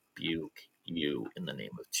rebuke you in the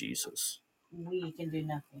name of Jesus. We can do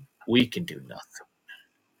nothing. We can do nothing.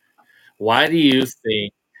 Why do you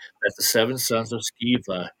think that the seven sons of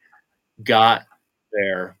Sceva got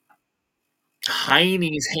their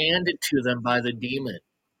heinies handed to them by the demon?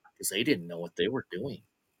 Because they didn't know what they were doing.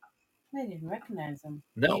 They didn't recognize him.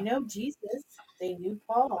 They No, know Jesus. They knew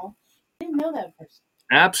Paul. They didn't know that person.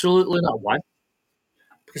 absolutely not. Why?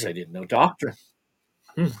 Because they didn't know doctrine.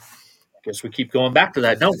 I guess we keep going back to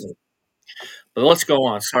that, don't we? But let's go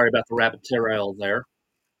on. Sorry about the rabbit trail there.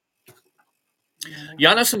 No, they're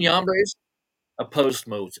fine. Jannes and Jambres opposed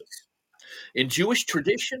Moses. In Jewish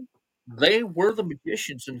tradition, they were the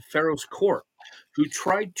magicians in Pharaoh's court who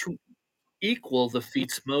tried to equal the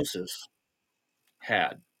feats Moses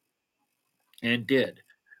had and did,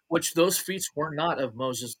 which those feats were not of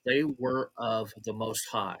Moses, they were of the Most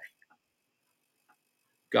High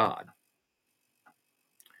God.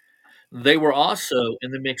 They were also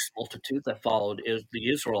in the mixed multitude that followed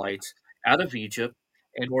the Israelites out of Egypt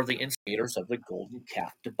and were the instigators of the golden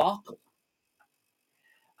calf debacle.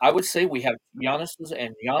 I would say we have Giannis's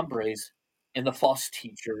and Yambres in the false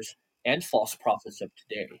teachers and false prophets of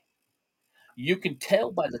today. You can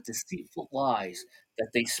tell by the deceitful lies that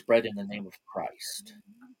they spread in the name of Christ.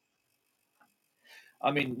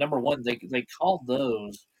 I mean, number one, they call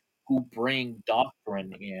those who bring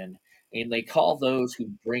doctrine in, and they call those who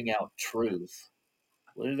bring out truth.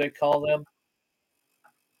 What do they call them?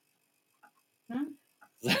 Hmm?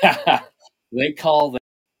 They call them,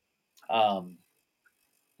 um,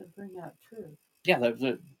 To bring out truth. yeah,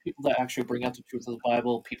 the people that actually bring out the truth of the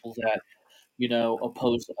Bible, people that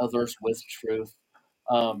oppose others with truth.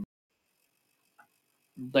 Um,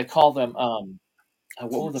 they call them,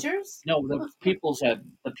 what were the Teachers? no the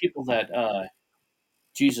people that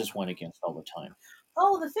Jesus went against all the time.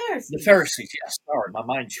 Oh, the The Pharisees. Pharisees, yes. Sorry, my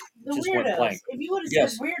mind The just went blank. weirdos. If you would have said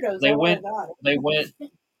Yes, weirdos, they I would went. have got They went.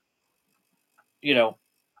 it. You know,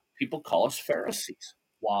 people call us Pharisees.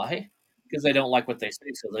 Why? Because they don't like what they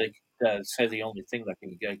say, so they say the only thing that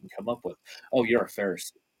they can come up with. Oh, you're a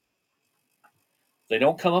Pharisee. They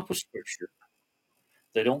don't come up with scripture.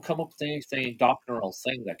 They don't come up with anything doctrinal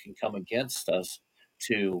thing that can come against us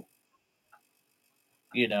to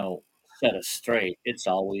you know set us straight. It's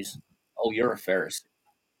always, oh, you're a Pharisee.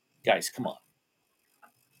 Guys, come on.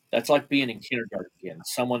 That's like being in kindergarten again.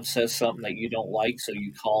 Someone says something that you don't like, so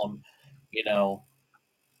you call them, you know,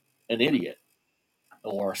 an idiot.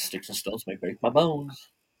 Or sticks and stones may break my bones.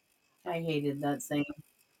 I hated that saying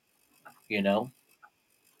You know,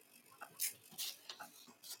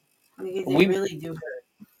 because it we really do hurt.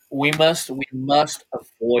 we must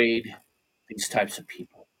avoid these types of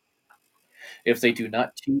people. If they do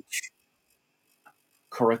not teach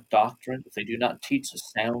correct doctrine, if they do not teach a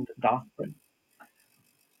sound doctrine,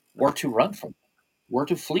 we're to run from them. We're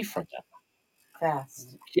to flee from them.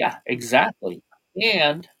 Fast. Yeah, exactly.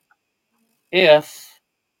 And if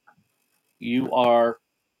you are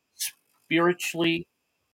spiritually,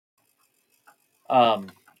 um,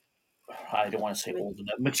 I don't want to say Ma- old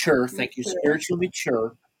enough, mature. Thank you, Mature. spiritually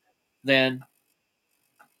mature. Then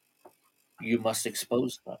you must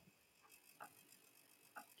expose them.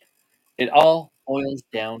 It all boils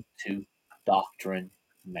down to doctrine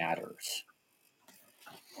matters.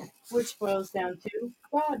 Which boils down to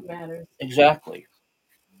God matters. Exactly.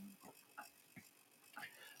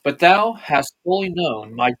 But thou hast fully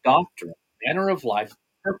known my doctrine, manner of life,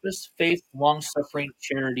 purpose, faith, long suffering,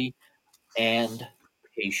 charity, and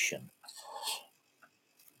patience.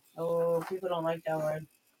 Oh, people don't like that word.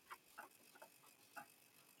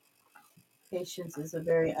 Patience is a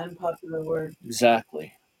very unpopular word,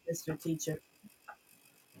 Exactly. Mr. Teacher.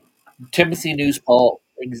 Timothy knew Paul's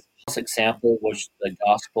example, which the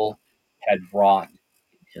gospel had wrought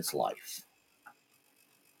in his life.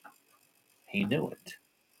 He knew it.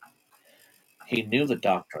 He knew the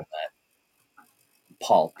doctrine that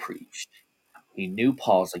Paul preached. He knew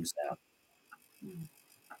Paul's example.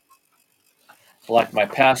 Like my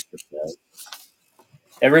pastor said,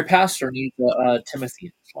 every pastor needs a Timothy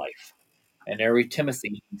in his life, and every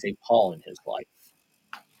Timothy needs a Paul in his life.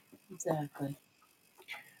 Exactly.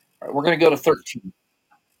 All right, we're going to go to 13.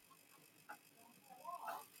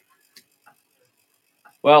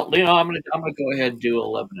 Well, I'm gonna go ahead and do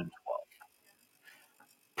 11 and 12.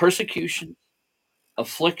 Persecutions,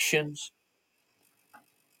 afflictions,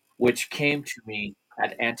 which came to me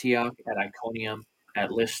at Antioch, at Iconium,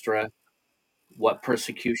 at Lystra, what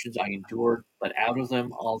persecutions I endured, but out of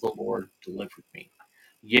them all the Lord delivered me.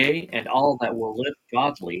 Yea, and all that will live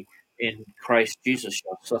godly in Christ Jesus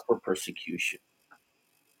shall suffer persecution.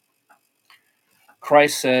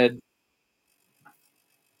 Christ said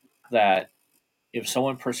that if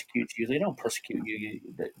someone persecutes you, they don't persecute you,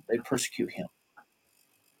 they persecute him.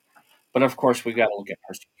 But of course, we got to look at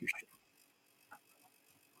persecution.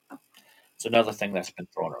 It's another thing that's been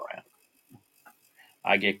thrown around.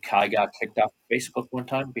 I got kicked off Facebook one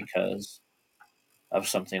time because of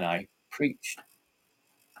something I preached.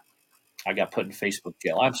 I got put in Facebook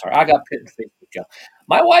jail. I'm sorry, I got put in Facebook jail.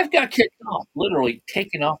 My wife got kicked off, literally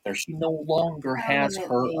taken off there. She no longer has her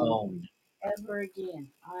Permanently, own. ever again.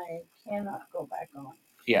 I cannot go back on.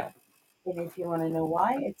 Yeah, And if you want to know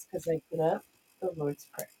why, it's because I put up the Lord's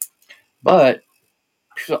Prayer. but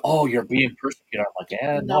she said, "Oh, you're being persecuted." I'm like,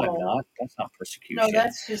 "Yeah, no, I'm No, not. That's not no, persecution."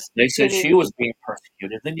 that's just They said she was stupidity. being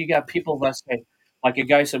persecuted. Then you got people that say, like a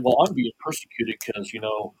guy said, "Well, I'm being persecuted because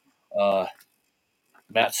uh,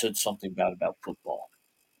 Matt said something bad about football."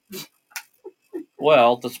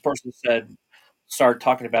 Well, this person started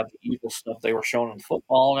talking about the evil stuff they were showing in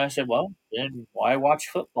football, and I said, "Well, then why watch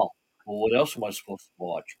football? Well, what else am I supposed to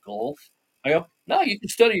watch? Golf?" I go, "No, you can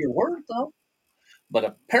study your word though." But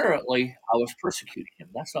apparently, I was persecuting him.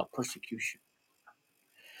 That's not persecution.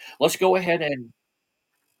 Let's go ahead and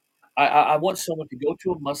I want someone to go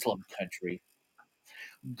to a Muslim country,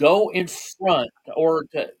 go in front, or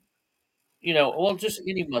to, well, just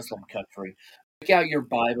any Muslim country. Take out your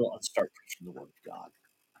Bible and start preaching the Word of God.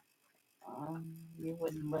 You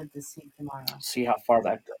wouldn't live to see tomorrow. See how far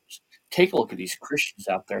that goes. Take a look at these Christians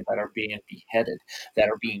out there that are being beheaded, that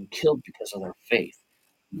are being killed because of their faith.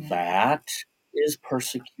 Yeah. That is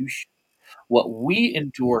persecution. What we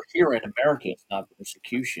endure here in America is not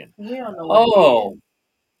persecution. We don't know what it Oh, is.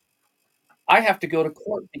 I have to go to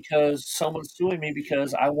court because someone's suing me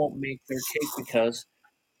because I won't make their cake because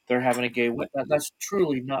they're having a gay wedding. That's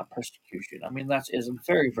truly not persecution. I mean, that is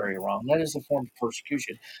very, very wrong. That is a form of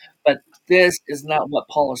persecution. But this is not what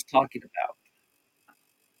Paul is talking about.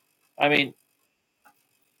 I mean,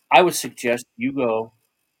 I would suggest you go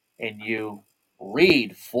and you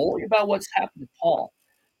read fully about what's happened to Paul.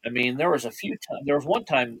 I mean, there was a few times. There was one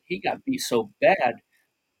time he got beat so bad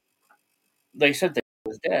they said that he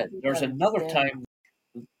was dead. We There's thought he was another dead. time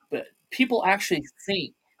that people actually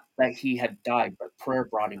think that he had died, but prayer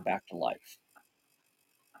brought him back to life.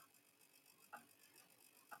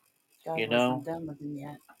 God You wasn't know, done with him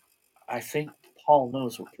yet. I think Paul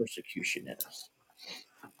knows what persecution is.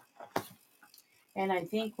 And I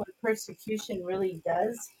think when persecution really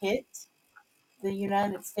does hit the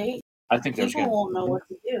United States, I think there's people going won't know to what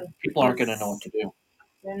to do people aren't going to know what because to do.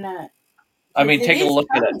 they're not. I Because mean, it take a is look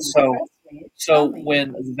at it. coming. So, Trust me, it's so coming.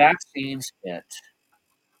 when the vaccines hit,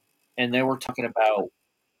 and they were talking about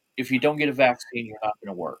if you don't get a vaccine, you're not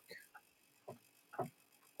going to work.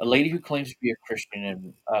 A lady who claims to be a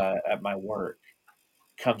Christian at my work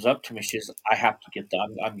comes up to me. She says, "I have to get the.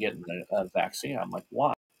 I'm getting the vaccine." I'm like,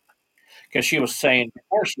 "Why?" Because she was saying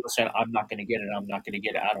before she was saying, "I'm not going to get it. I'm not going to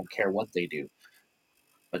get it. I don't care what they do."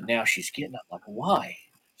 But now she's getting it. I'm like, "Why?"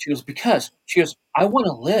 She goes, "Because." She goes, "I want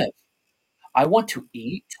to live. I want to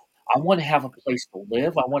eat. I want to have a place to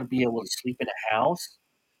live. I want to be able to sleep in a house.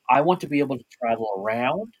 I want to be able to travel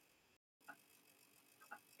around."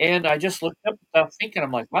 And I just looked up without thinking.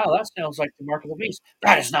 I'm like, "Wow, that sounds like the mark of the beast."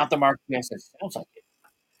 That is not the mark of the beast. It sounds like it.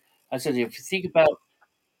 I said, if you think about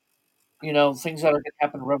things that are going to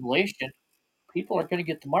happen in Revelation, people are going to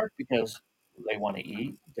get the mark because they want to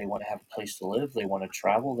eat, they want to have a place to live, they want to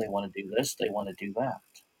travel, they want to do this, they want to do that,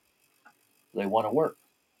 they want to work.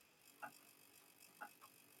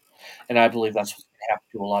 And I believe that's what's going to happen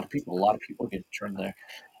to a lot of people. A lot of people are going to turn their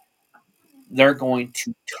they're going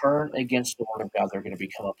to turn against the word of God. They're going to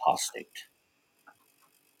become apostate.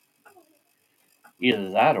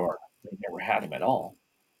 Either that or they never had him at all.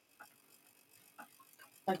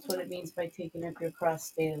 That's what it means by taking up your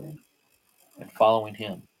cross daily. And following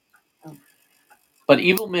him. Oh. But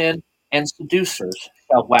evil men and seducers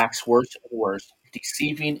shall wax worse and worse,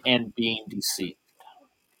 deceiving and being deceived.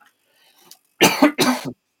 I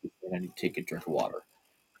need to take a drink of water.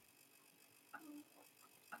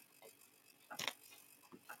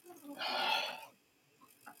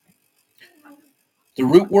 The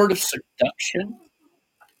root word of seduction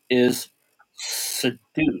is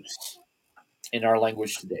seduce in our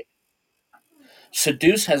language today.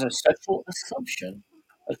 Seduce has a sexual assumption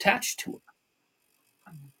attached to it,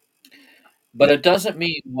 but it doesn't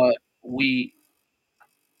mean what we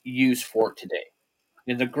use for it today.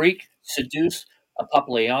 In the Greek, seduce,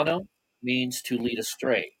 apopoliano, means to lead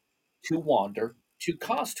astray, to wander, to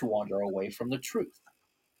cause to wander away from the truth.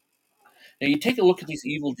 Now, you take a look at these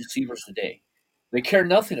evil deceivers today. They care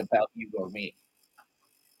nothing about you or me,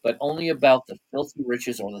 but only about the filthy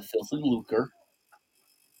riches or the filthy lucre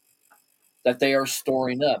that they are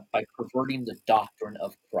storing up by perverting the doctrine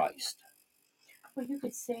of Christ. Well, you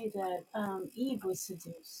could say that Eve was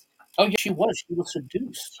seduced. Oh, yeah, she was. She was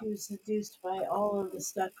seduced. She was seduced by all of the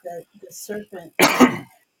stuff that the serpent,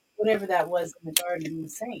 whatever that was in the garden,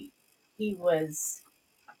 was saying. He was,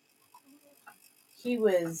 he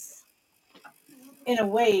was, in a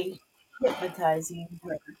way, hypnotizing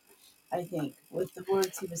her. I think with the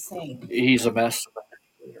words he was saying. He's a master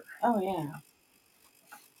manipulator. Oh yeah,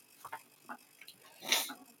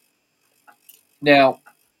 Now,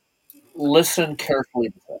 listen carefully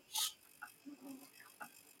to this.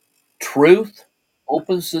 Truth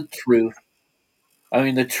opens the truth. I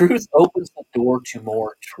mean, the truth opens the door to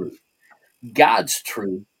more truth. God's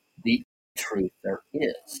truth, the truth there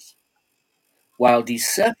is, while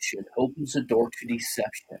deception opens the door to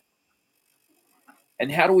deception.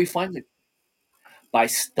 And how do we find it? By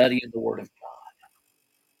studying the Word of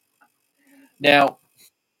God. Now,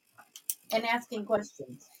 and asking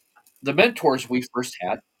questions. the mentors we first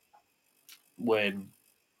had when,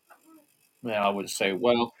 I would say,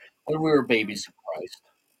 well, when we were babies in Christ,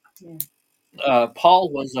 Yeah,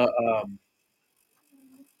 Paul was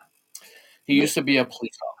he but used to be a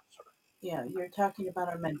police officer. yeah, you're talking about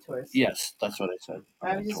our mentors. Yes, that's what I said. Our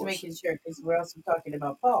I was just mentors. making sure because we're also talking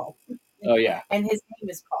about Paul, Oh yeah. and his name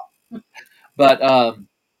is Paul. But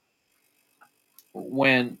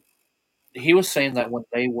when he was saying that when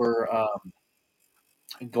they were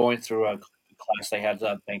going through a class, they had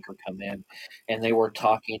a banker come in, and they were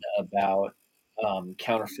talking about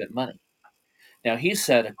counterfeit money. Now he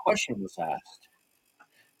said a question was asked.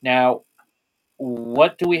 Now,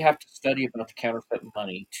 what do we have to study about the counterfeit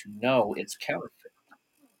money to know it's counterfeit?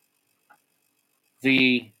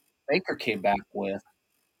 The banker came back with,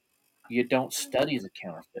 you don't study the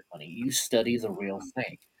counterfeit money, you study the real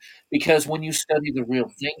thing. Because when you study the real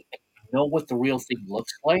thing and you know what the real thing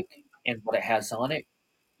looks like and what it has on it,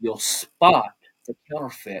 you'll spot the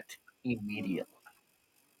counterfeit immediately.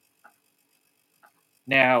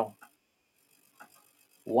 Now,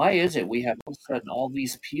 why is it we have all of a sudden all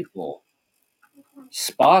these people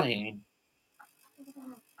spotting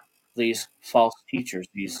these false teachers,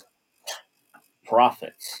 these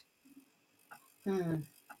prophets? Hmm.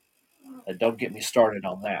 And don't get me started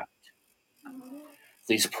on that.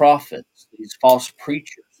 These prophets, these false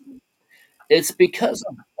preachers. It's because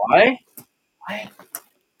of why? Why?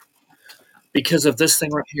 Because of this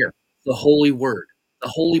thing right here, the Holy Word, the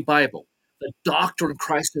Holy Bible, the doctrine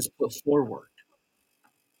Christ has put forward.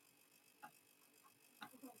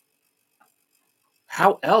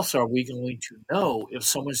 How else are we going to know if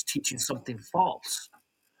someone's teaching something false?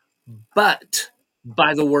 But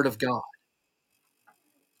by the Word of God,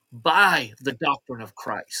 by the doctrine of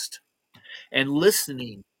Christ, and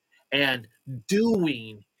listening and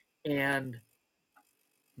doing and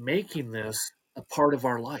making this a part of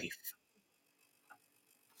our life.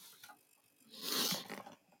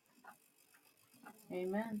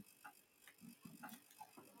 Amen.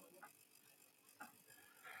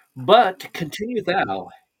 But continue thou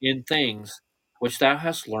in things which thou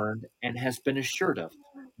hast learned and hast been assured of,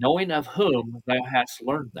 knowing of whom thou hast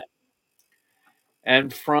learned them.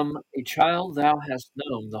 And from a child thou hast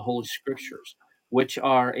known the Holy Scriptures, which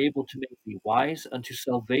are able to make thee wise unto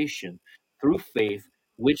salvation through faith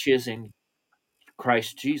which is in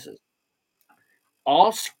Christ Jesus.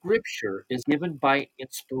 All Scripture is given by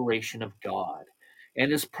inspiration of God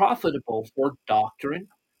and is profitable for doctrine,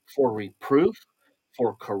 for reproof,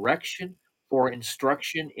 for correction, for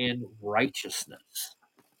instruction in righteousness.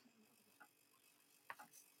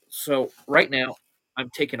 So, right now, I'm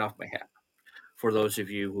taking off my hat for those of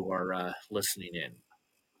you who are listening in.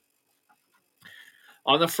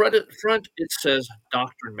 On the front, it says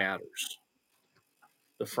Doctrine Matters,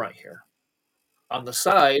 the front here. On the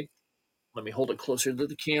side, let me hold it closer to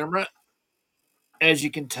the camera. As you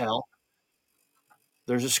can tell,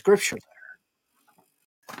 there's a scripture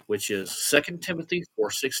there, which is 2 Timothy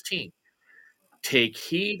 4:16. Take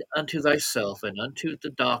heed unto thyself and unto the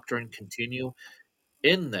doctrine, continue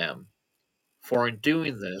in them, for in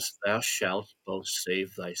doing this thou shalt both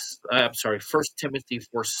save thy. I'm sorry, 1 Timothy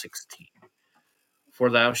 4:16. For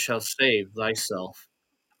thou shalt save thyself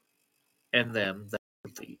and them that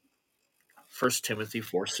hear thee. 1 Timothy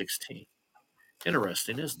 4:16.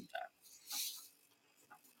 Interesting, isn't that?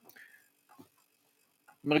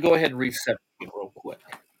 I'm going to go ahead and read 17 real quick.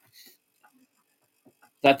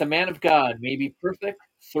 That the man of God may be perfect,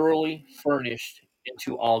 thoroughly furnished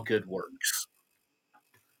into all good works.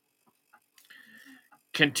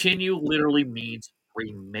 Continue literally means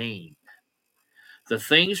remain. The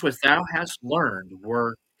things which thou hast learned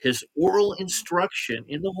were his oral instruction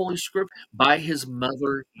in the Holy Scripture by his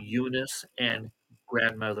mother Eunice and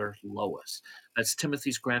grandmother Lois. That's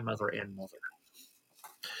Timothy's grandmother and mother.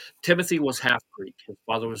 Timothy was half Greek. His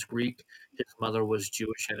father was Greek, his mother was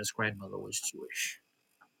Jewish, and his grandmother was Jewish.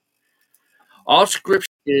 All Scripture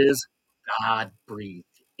is God breathed,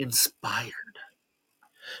 inspired.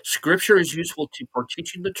 Scripture is useful for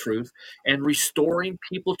teaching the truth and restoring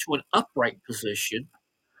people to an upright position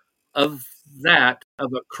of a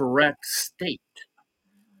correct state.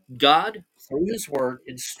 God, through His Word,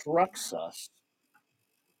 instructs us,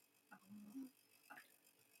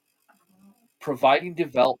 providing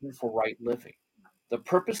development for right living. The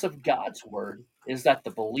purpose of God's Word is that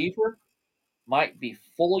the believer might be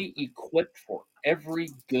fully equipped for every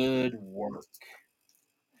good work,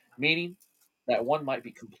 meaning that one might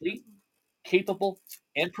be complete, capable,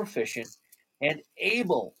 and proficient, and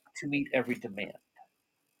able to meet every demand.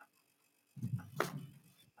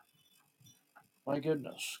 My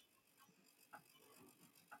goodness,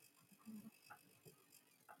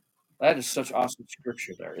 that is such awesome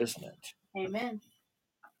scripture there, isn't it? Amen.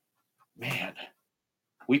 Man,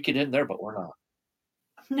 we could end there, but we're not.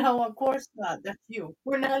 No, of course not. That's you.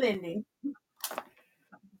 We're not ending.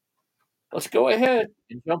 Let's go ahead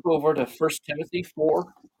and jump over to 1 Timothy 4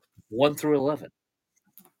 1 through 11.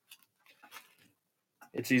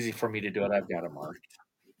 It's easy for me to do it. I've got it marked.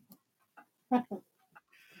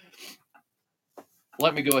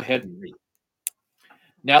 Let me go ahead and read.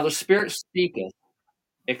 Now the Spirit speaketh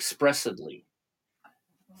expressly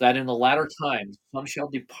that in the latter times some shall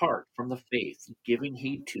depart from the faith, giving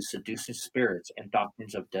heed to seducing spirits and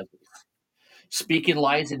doctrines of devils, speaking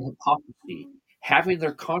lies and hypocrisy, having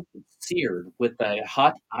their conscience seared with a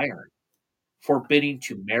hot iron, forbidding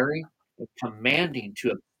to marry, and commanding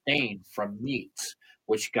to abstain from meats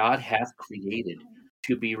which God hath created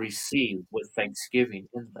to be received with thanksgiving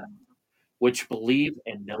in them, which believe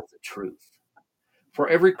and know the truth. For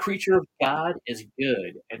every creature of God is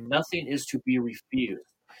good, and nothing is to be refused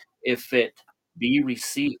if it be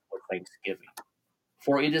received with thanksgiving.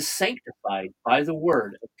 For it is sanctified by the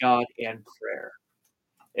word of God and prayer.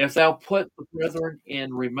 If thou put the brethren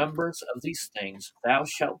in remembrance of these things, thou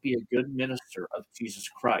shalt be a good minister of Jesus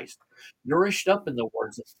Christ, nourished up in the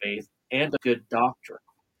words of faith and of good doctrine,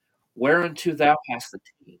 whereunto thou hast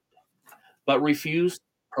attained. But refuse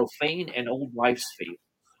profane and old wives' faith.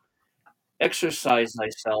 Exercise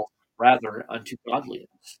thyself rather unto godliness.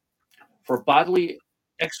 For bodily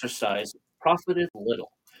exercise profiteth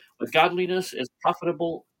little, but godliness is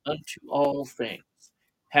profitable unto all things,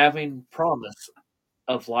 having promise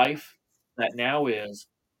of life that now is,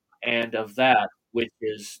 and of that which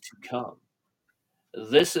is to come.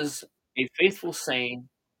 This is a faithful saying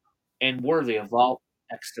and worthy of all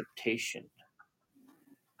acceptation.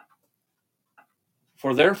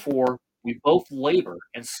 For therefore we both labor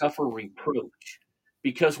and suffer reproach,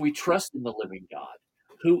 because we trust in the living God,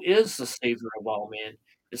 who is the Savior of all men,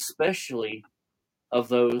 especially of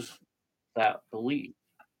those that believe.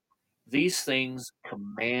 These things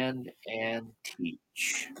command and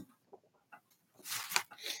teach.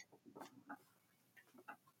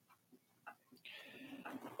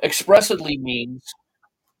 Expressly means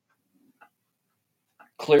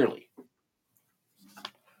clearly,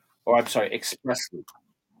 or I'm sorry, expressly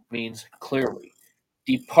means clearly.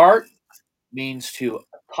 Depart means to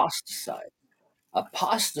apostatize.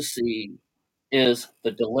 Apostasy is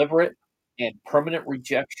the deliberate and permanent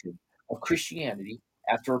rejection of Christianity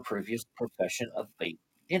after a previous profession of faith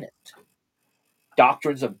in it.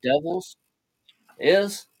 Doctrines of devils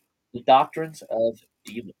is the doctrines of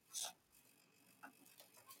demons.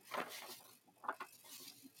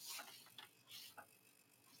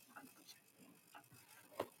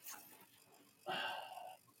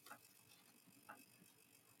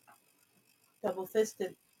 Double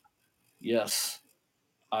fisted. Yes,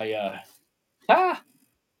 ah,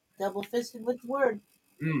 Double fisted with the word.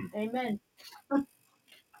 mm, Amen.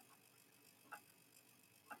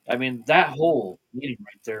 I mean, that whole meaning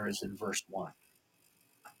right there is in verse 1.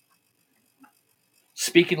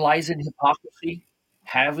 Speaking lies in hypocrisy,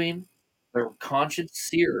 having their conscience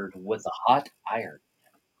seared with a hot iron.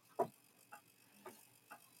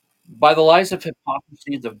 By the lies of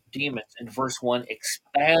hypocrisy, the demons in verse 1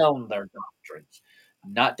 expound their doctrines,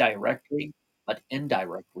 not directly, but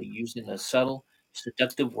indirectly, using the subtle,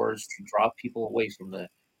 seductive words to draw people away from the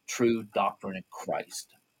true doctrine of Christ.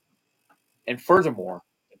 And furthermore,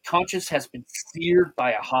 the conscience has been seared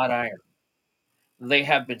by a hot iron. They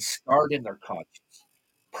have been scarred in their conscience,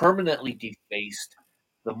 permanently defaced.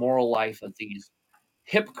 The moral life of these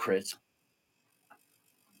hypocrites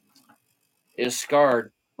is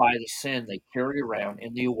scarred by the sin they carry around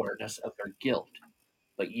in the awareness of their guilt,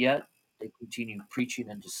 but yet they continue preaching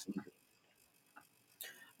and deceiving.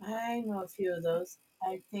 I know a few of those.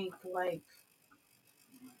 I think like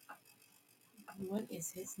what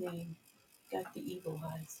is his name? Got the evil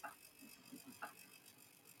eyes.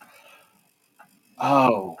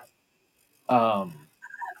 Oh, um,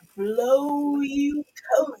 Blow you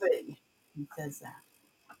COVID. He says that.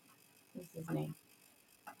 What's his name?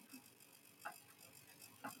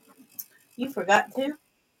 You forgot to?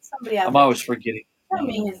 Somebody out I'm there. always forgetting his Tell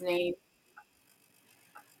me name. his name.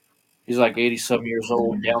 He's like 80 some years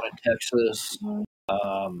old down in Texas. Mm,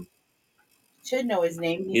 Um, should know his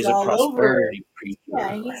name. He's he's a all over. prosperity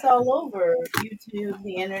Yeah, preacher. he's all over YouTube,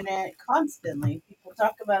 the internet, constantly. People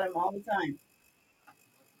talk about him all the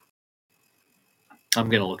I'm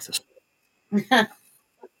going to look this up. time.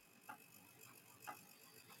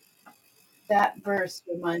 That verse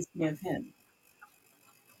reminds me of him.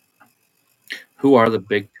 Who are the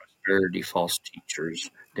big prosperity false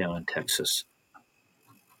teachers down in Texas?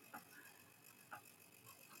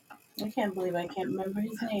 I can't believe I can't remember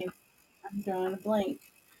his name. I'm drawing a blank.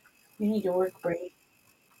 You need to work, Brady.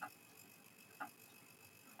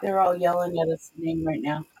 They're all yelling at us name right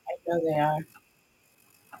now. I know they are.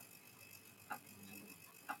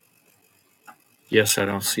 Yes, I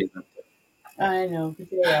don't see I know, but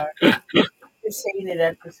they are. that. They're saying it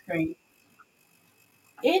at the screen.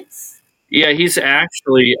 It's Yeah, he's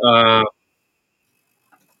actually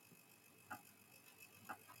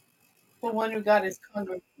The one who got his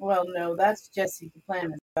well, no, that's Jesse the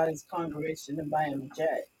Planet. Got his congregation to buy him a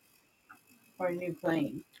jet or a new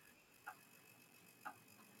plane.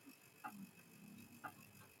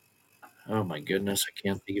 oh my goodness, I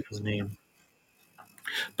can't think of his name.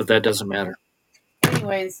 But that doesn't matter.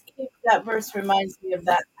 Anyways, that verse reminds me of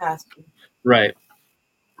that pastor. Right,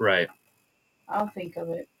 right. I'll think of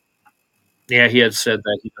it. Yeah, he had said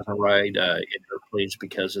that he doesn't ride in her place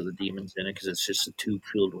because of the demons in it, because it's just a tube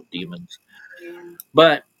filled with demons. Yeah.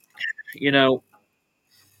 But, you know,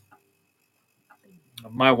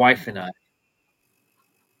 my wife and I,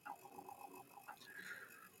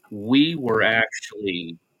 we were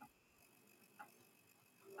actually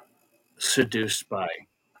seduced by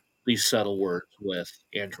these subtle words with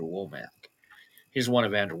Andrew Womack. He's one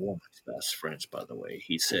of Andrew Womack's best friends, by the way.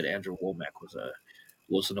 He said Andrew Womack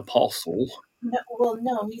was an apostle. No, well,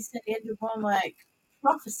 no, he said Andrew Womack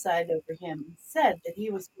prophesied over him and said that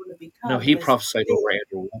he was going to No, become he this prophesied big. over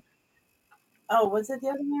Andrew Womack. Oh, was it the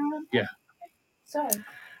other way around? Yeah, Sorry.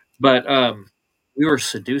 but we were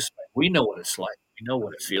seduced by. It. We know what it's like. We know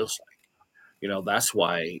what it feels like. That's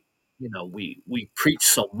why we preach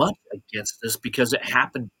so much against this because it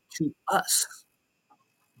happened to us.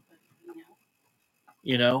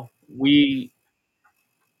 You know, We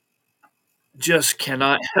just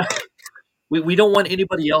cannot. We don't want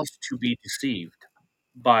anybody else to be deceived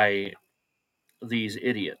by these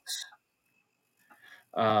idiots.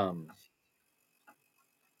 Um,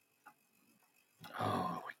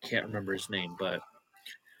 oh, I can't remember his name, but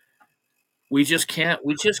we just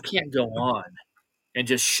can't go on and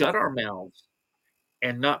just shut our mouths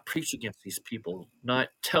and not preach against these people, not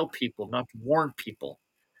tell people, not warn people.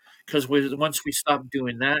 Because once we stop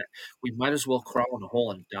doing that, we might as well crawl in a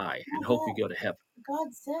hole and die and hope we well, go to heaven. God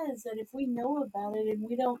says that if we know about it and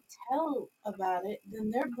we don't tell about it,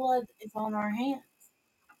 then their blood is on our hands.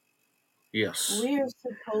 Yes. We're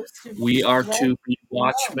supposed to We are let to be people know.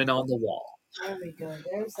 watchmen on the wall. There we go.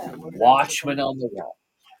 There's that word I was looking Watchmen for. on the wall.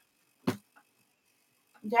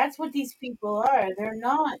 That's what these people are. They're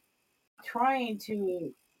not trying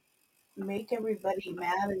to make everybody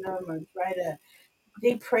mad at them or try to.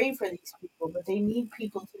 They pray for these people, but they need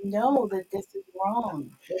people to know that this is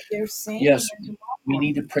wrong. What they're saying Yes, is we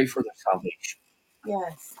need to wrong. pray for their salvation.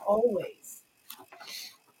 Yes, always.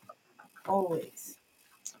 Always.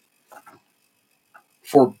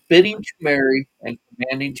 Forbidding to marry and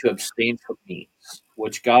commanding to abstain from meats,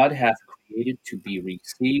 which God hath created to be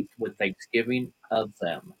received with thanksgiving of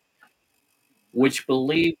them, which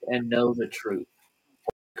believe and know the truth.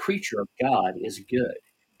 The creature of God is good,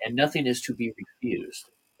 and nothing is to be refused,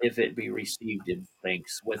 if it be received in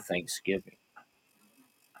thanks with thanksgiving.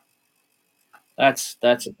 That's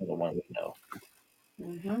another one we know.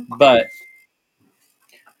 Hmm. But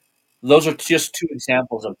those are just two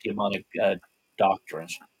examples of demonic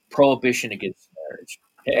doctrines. Prohibition against marriage.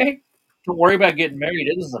 Hey, don't worry about getting married.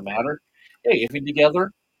 It doesn't matter. Hey, if you're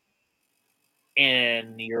together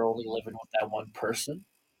and you're only living with that one person,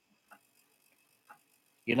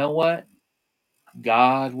 you know what?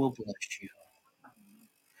 God will bless you.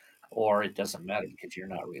 Or it doesn't matter because you're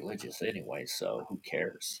not religious anyway, so who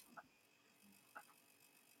cares?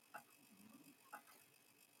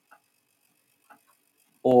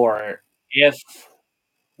 Or if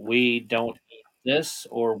we don't eat this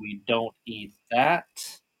or we don't eat that,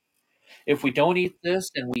 if we don't eat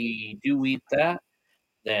this and we do eat that,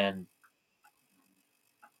 then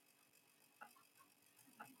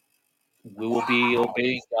we will be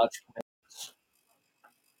obeying God's commands.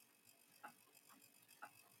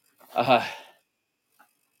 Uh,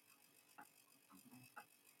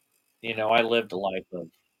 I lived a life of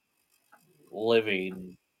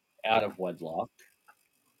living out of wedlock,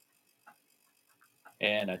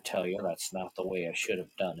 and I tell you, that's not the way I should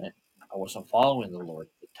have done it. I wasn't following the Lord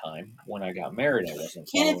at the time. When I got married, I wasn't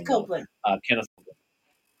Kenneth following the Copeland. Kenneth.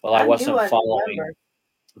 Well, I I knew wasn't I following remember.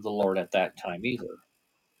 the Lord at that time either.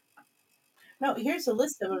 No, here's a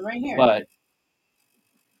list of them right here. But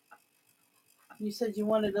You said you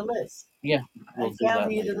wanted a list. yeah, I we'll do found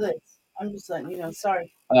that you the later. list. I'm just letting you know.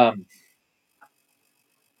 Sorry. Um,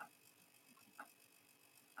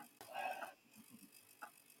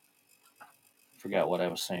 Forgot what I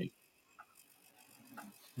was saying.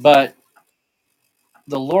 But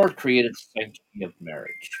the Lord created the sanctity of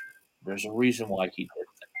marriage. There's a reason why He did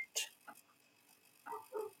that.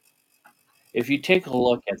 If you take a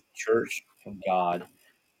look at the church and God,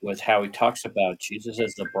 with how He talks about Jesus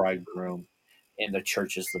as the bridegroom and the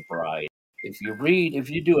church as the bride, if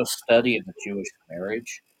you do a study of the Jewish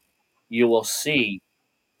marriage, you will see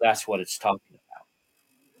That's what it's talking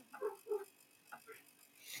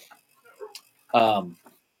about.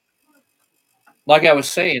 Like I was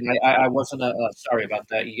saying, I wasn't sorry about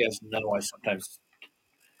that. You guys know I sometimes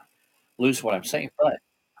lose what I'm saying, but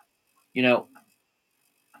you know,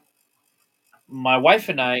 my wife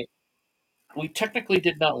and I, we technically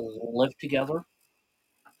did not live together.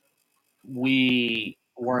 We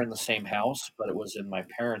were in the same house, but it was in my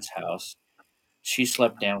parents' house. She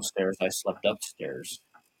slept downstairs, I slept upstairs,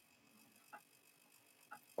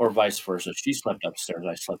 or vice versa. She slept upstairs,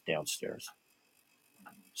 I slept downstairs.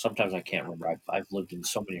 Sometimes I can't remember. I've lived in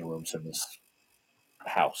so many rooms in this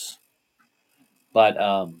house, but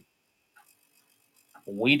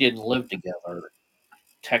we didn't live together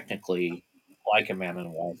technically like a man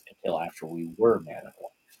and wife until after we were man and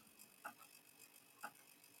wife.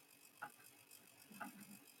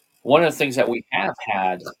 One of the things that we have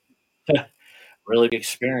had really good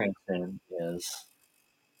experience in is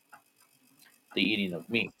the eating of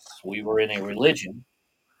meats. We were in a religion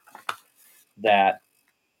that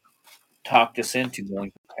talked us into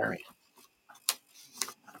going vegetarian.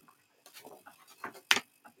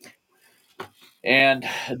 And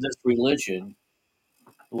this religion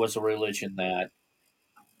was a religion that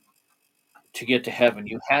to get to heaven,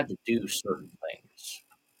 you had to do certain things.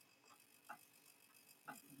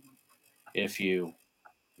 If you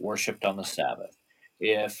worshiped on the Sabbath,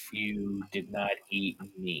 if you did not eat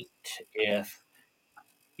meat, if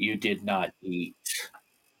you did not eat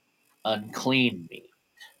unclean meat,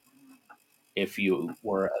 if you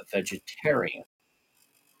were a vegetarian.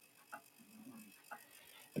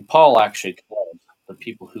 And Paul actually calls the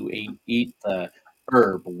people who eat the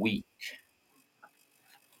herb weak.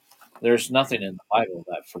 There's nothing in the Bible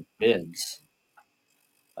that forbids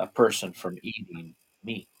a person from eating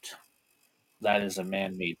meat. That is a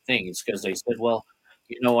man-made thing. It's because they said, well,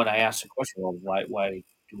 when I asked the question, well, why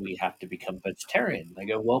do we have to become vegetarian? They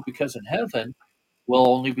go, well, because in heaven we'll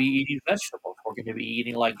only be eating vegetables. We're going to be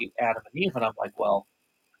eating like Adam and Eve. And I'm like, well,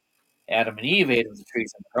 Adam and Eve ate of the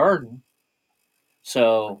trees in the garden.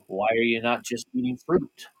 So why are you not just eating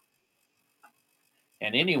fruit?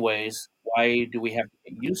 And anyways, why do we have to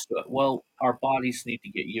get used to it? Well, our bodies need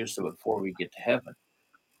to get used to it before we get to heaven.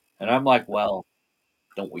 And I'm like, well,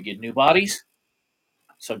 don't we get new bodies?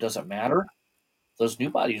 So does it matter? Those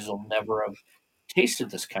new bodies will never have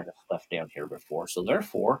tasted this kind of stuff down here before. So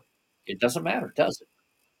therefore, it doesn't matter, does it?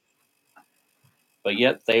 But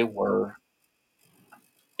yet they were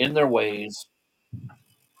in their ways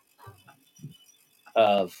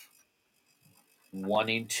of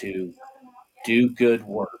wanting to do good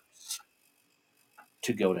works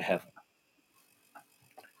to go to heaven.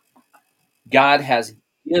 God has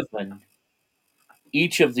given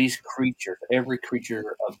each of these creatures, every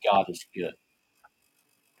creature of God is good.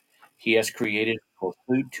 He has created for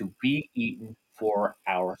food to be eaten for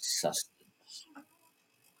our sustenance.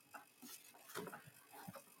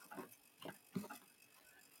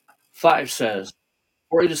 5 says,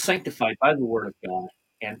 for it is sanctified by the word of God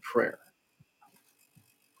and prayer.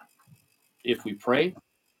 If we pray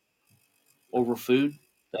over food,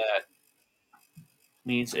 that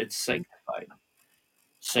means it's sanctified.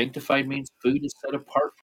 Sanctified means food is set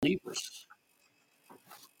apart for believers.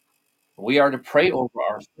 We are to pray over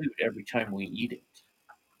our food every time we eat it.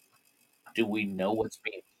 Do we know what's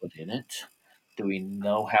being put in it? Do we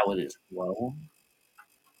know how it is grown?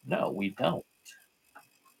 No, we don't.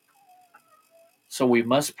 So we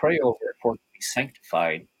must pray over it for it to be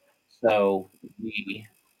sanctified so we,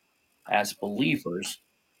 as believers,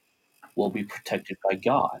 will be protected by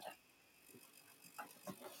God.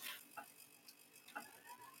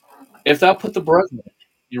 If thou put the brethren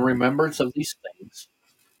in remembrance of these things,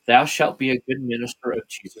 thou shalt be a good minister of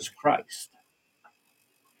Jesus Christ,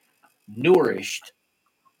 nourished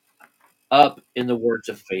up in the words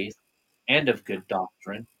of faith and of good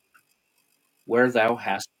doctrine, where thou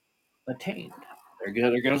hast attained.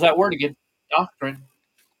 There goes that word again, doctrine.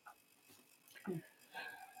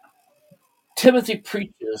 Timothy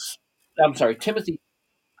preaches, I'm sorry, Timothy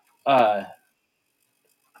uh,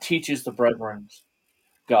 teaches the brethren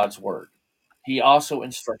God's word. He also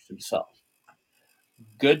instructs himself.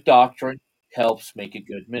 Good doctrine helps make a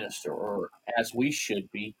good minister, or as we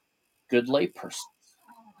should be, good laypersons.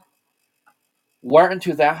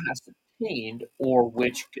 Whereunto thou hast attained, or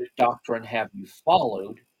which good doctrine have you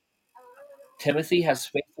followed, Timothy has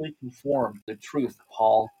faithfully conformed the truth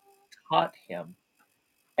Paul taught him,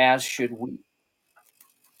 as should we.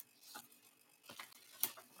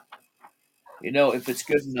 If it's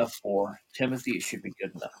good enough for Timothy, it should be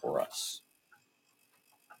good enough for us.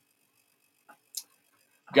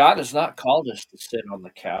 God has not called us to sit on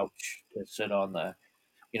the couch, to sit on the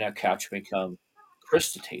couch become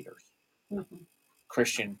Christitators, Mhm.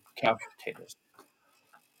 Christian couch potatoes.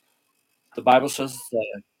 The Bible says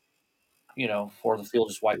that, for the field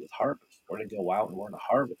is white with harvest. We're to go out and we're to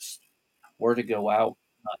harvest. We're to go out.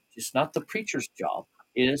 It's not the preacher's job.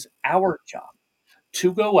 It is our job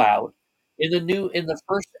to go out in the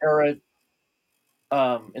first era,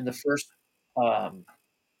 in the first um,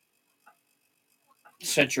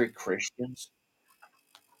 century Christians.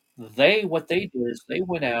 What they did is they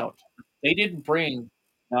went out. They didn't bring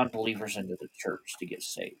non-believers into the church to get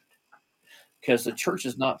saved, because the church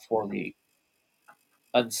is not for the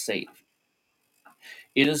unsaved.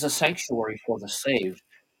 It is a sanctuary for the saved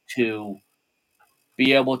to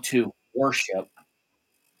be able to worship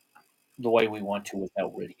the way we want to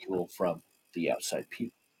without ridicule from the outside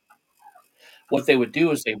people. What they would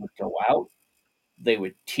do is they would go out, they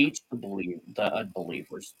would teach the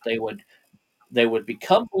unbelievers. They would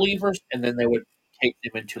become believers, and then they would take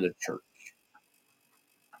them into the church,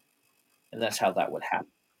 and that's how that would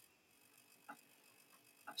happen.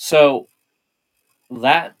 So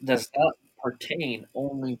that does not pertain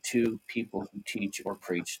only to people who teach or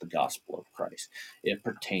preach the gospel of Christ. It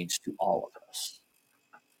pertains to all of us.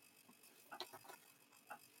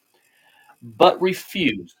 But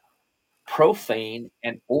refuse profane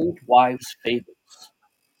and old wives' fables,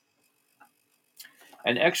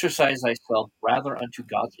 and exercise thyself rather unto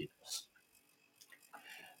godliness.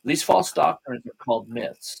 These false doctrines are called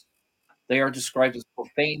myths. They are described as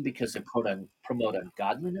profane because they promote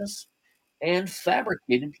ungodliness, and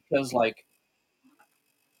fabricated because, like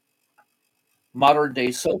modern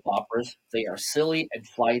day soap operas, they are silly and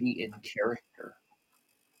flighty in character.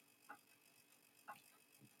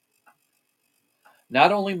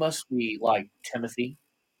 Not only must we, like Timothy,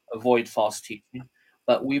 avoid false teaching,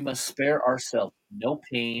 but we must spare ourselves no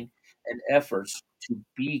pain and efforts to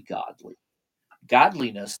be godly.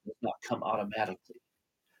 Godliness does not come automatically.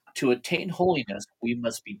 To attain holiness, we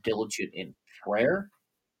must be diligent in prayer,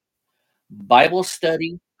 Bible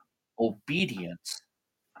study, obedience,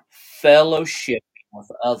 fellowship with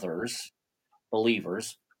others,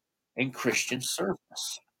 believers, and Christian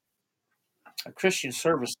service. A Christian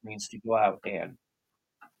service means to go out and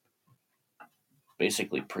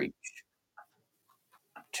basically preach,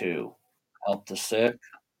 to help the sick,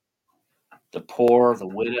 the poor, the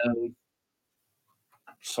widowed,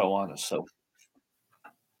 so on and so forth.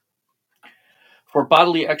 For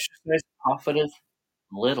bodily exercise profiteth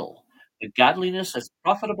little, but godliness is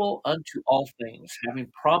profitable unto all things,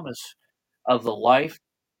 having promise of the life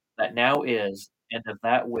that now is and of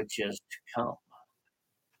that which is to come.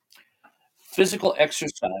 Physical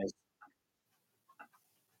exercise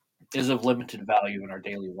is of limited value in our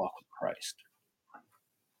daily walk with Christ.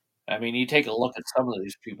 I mean, you take a look at some of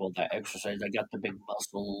these people that exercise, they got the big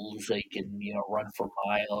muscles, they can, run for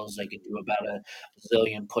miles, they can do about a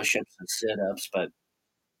zillion push ups and sit ups, but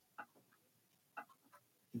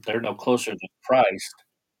they're no closer to Christ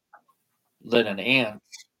than an ant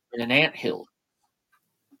in an ant hill.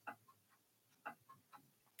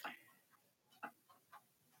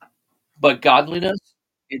 But godliness,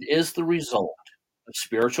 it is the result of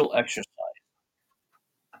spiritual exercise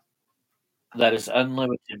that is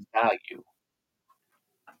unlimited value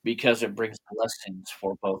because it brings blessings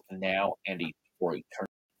for both now and for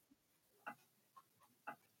eternity.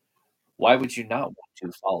 Why would you not want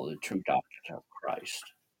to follow the true doctrine of Christ?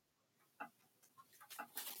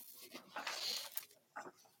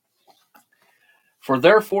 For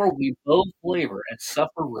therefore we both labor and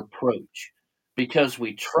suffer reproach, because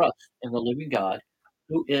we trust in the living God,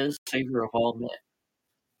 who is Savior of all men,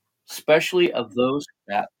 especially of those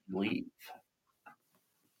that believe.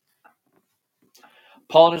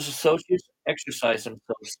 Paul and his associates exercise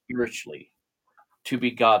themselves spiritually to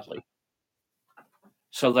be godly,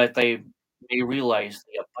 so that they may realize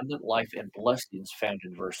the abundant life and blessings found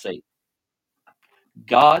in verse 8.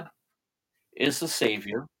 God is the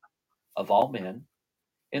Savior of all men,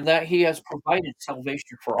 in that he has provided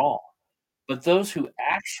salvation for all. But those who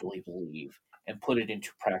actually believe and put it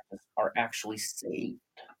into practice are actually saved.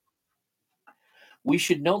 We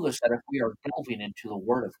should know this, that if we are delving into the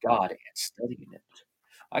Word of God and studying it,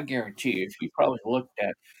 I guarantee you, if you probably looked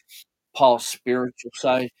at Paul's spiritual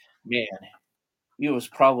side, man, he was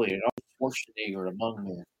probably an Arnold Schwarzenegger among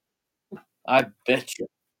men. I bet you.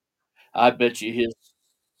 I bet you his,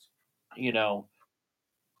 you know,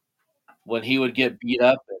 when he would get beat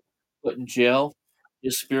up and put in jail,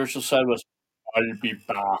 his spiritual side was, I'll be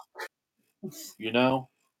back, you know?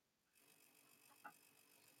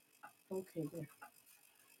 Okay, there.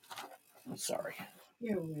 I'm sorry.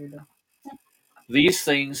 You're a weirdo. These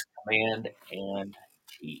things command and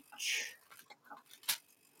teach.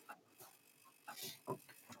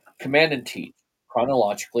 Command and teach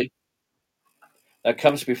chronologically. That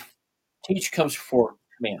comes before teach comes before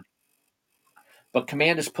command, but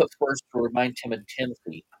command is put first to remind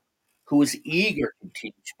Timothy, who is eager to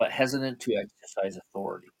teach but hesitant to exercise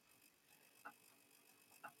authority.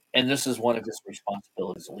 And this is one of his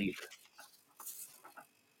responsibilities as a leader.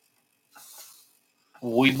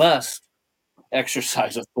 We must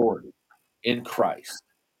exercise authority in Christ.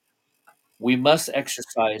 We must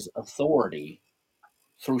exercise authority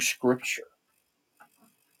through Scripture.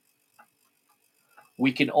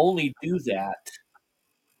 We can only do that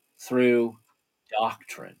through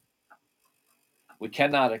doctrine. We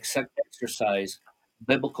cannot exercise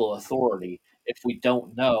biblical authority if we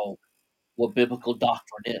don't know what biblical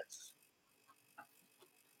doctrine is.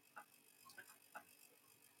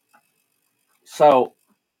 So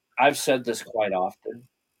I've said this quite often.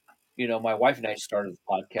 My wife and I started the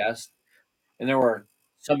podcast, and there were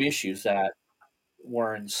some issues that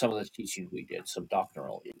were in some of the teachings we did, some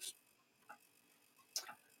doctrinal issues.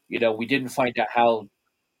 We didn't find out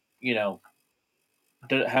you know,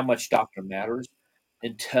 how much doctrine matters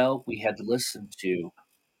until we had listened to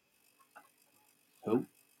who?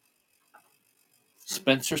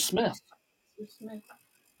 Spencer Smith. Smith.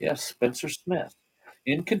 Yes, Spencer Smith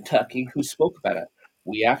in Kentucky who spoke about it.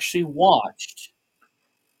 We actually watched,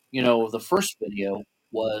 the first video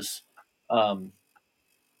was, um,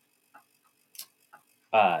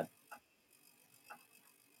 uh,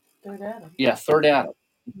 Third Adam. yeah, Third Adam.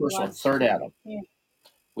 The We first one, watched Third it. Adam. Yeah,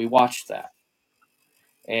 We watched that.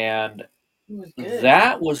 And it was good.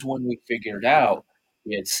 that was when we figured out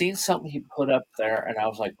we had seen something he put up there, and I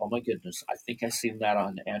was like, "Oh my goodness! I think I seen that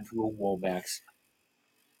on Andrew Womack's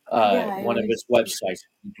Yeah, it one of was his websites."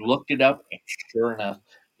 We looked it up, and sure enough,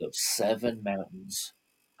 those 7 mountains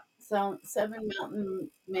Seven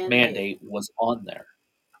Mountain Mandate, mandate was on there,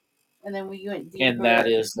 and then we went and that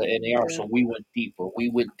deeper. is the NAR. So we went deeper. We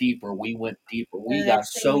went deeper. We went deeper. And We the got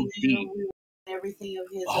next thing so we deep. knew, we were giving everything of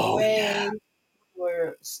his Oh away. yeah.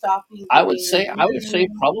 We're stopping I would giving say him I would say money.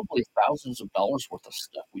 probably thousands of dollars worth of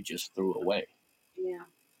stuff we just threw away. Yeah,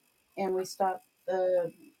 and we stopped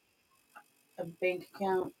the a bank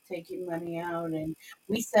account taking money out, and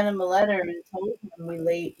we sent him a letter and told him you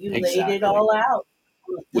laid it Exactly. all out,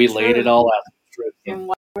 the We laid it truth, all out. The truth. and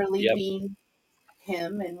why we're Yep. leaving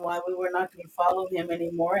him, and why we were not going to follow him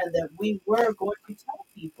anymore, and that we were going to tell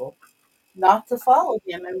people not to follow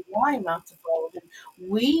him and why not to follow him.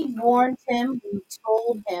 We warned him, we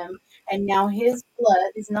told him, and now his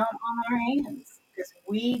blood is not on our hands because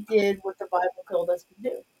we did what the Bible told us to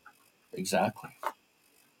do. Exactly.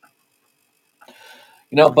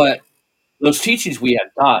 But those teachings we had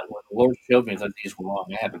taught, when the Lord showed me that these were wrong,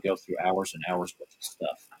 I had to go through hours and hours worth of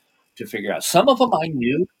stuff to figure out. Some of them I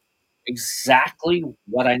knew exactly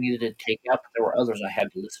what I needed to take out, but there were others I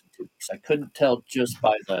had to listen to because I couldn't tell just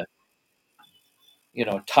by the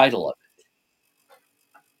title of it.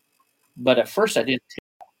 But at first I didn't.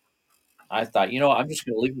 I thought, I'm just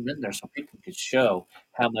going to leave them in there so people can show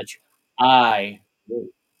how much I wrote.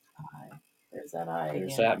 I, there's that I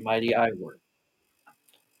There's again. that mighty I word.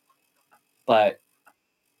 But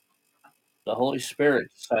the Holy Spirit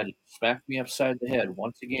decided to smack me upside the head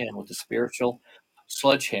once again with a spiritual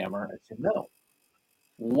sledgehammer. I said, no.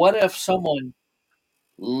 What if someone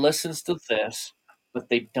listens to this, but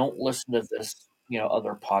they don't listen to this,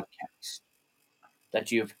 other podcast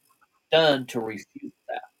that you've done to refute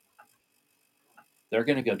that? They're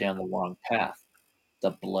going to go down the wrong path.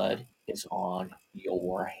 The blood is on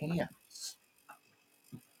your hands.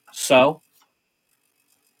 So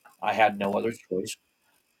I had no other choice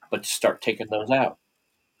but to start taking those out,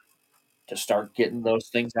 to start getting those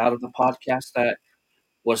things out of the podcast that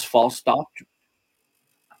was false doctrine.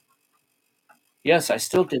 Yes, I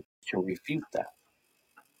still did to refute that.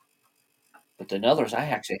 But then others, I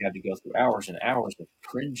actually had to go through hours and hours of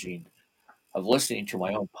cringing, of listening to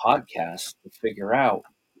my own podcast to figure out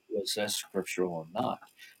was this scriptural or not.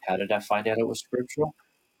 How did I find out it was scriptural?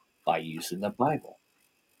 By using the Bible,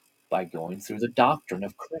 by going through the doctrine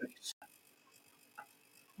of Christ.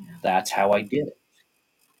 Yeah. That's how I did it.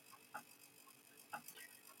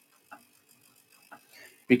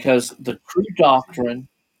 Because the true doctrine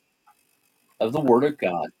of the Word of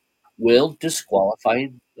God will disqualify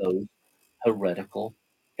those heretical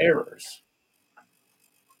errors.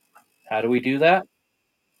 How do we do that?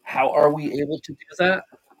 How are we able to do that?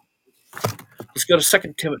 Let's go to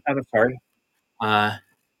Second Timothy. I'm sorry. Uh,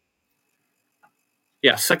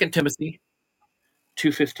 yeah, 2 Timothy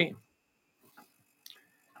 2:15.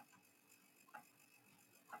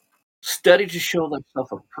 Study to show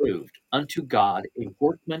thyself approved unto God, a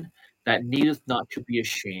workman that needeth not to be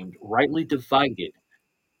ashamed, rightly divided.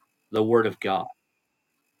 the Word of God.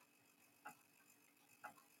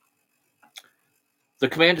 The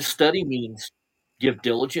command to study means give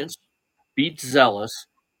diligence, be zealous.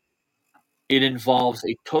 It involves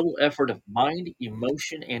a total effort of mind,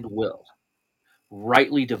 emotion, and will.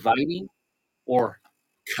 Rightly dividing or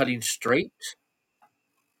cutting straight.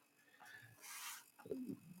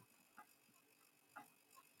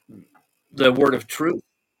 The word of truth,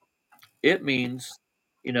 it means,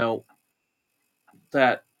 you know,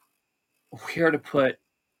 that we are to put,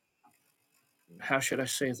 how should I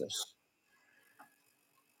say this?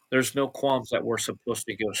 There's no qualms that we're supposed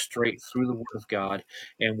to go straight through the Word of God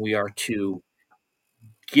and we are to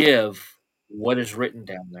give what is written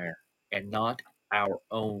down there and not our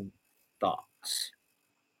own thoughts.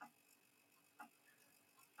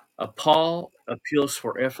 Paul appeals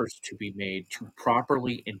for efforts to be made to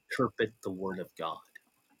properly interpret the Word of God.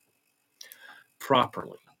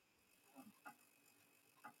 Properly.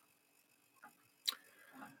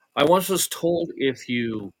 I once was told if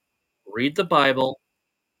you read the Bible,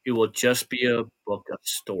 it will just be a book of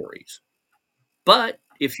stories. But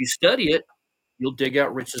if you study it, you'll dig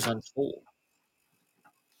out riches untold.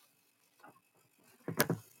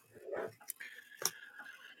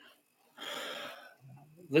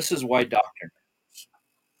 This is why doctrine,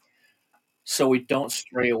 so we don't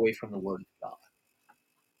stray away from the Word of God.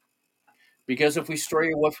 Because if we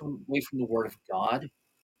stray away from the Word of God,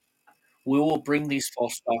 we will bring these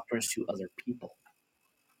false doctrines to other people.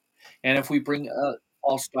 And if we bring a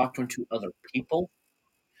false doctrine to other people,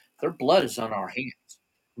 their blood is on our hands.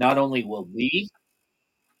 Not only will we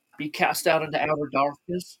be cast out into outer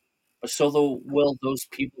darkness, but will those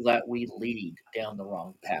people that we lead down the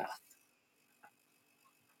wrong path.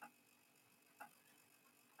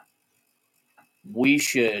 We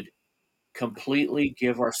should completely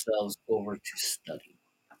give ourselves over to study.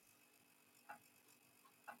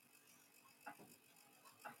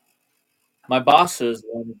 My bosses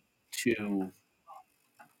wanted to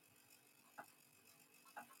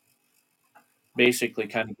basically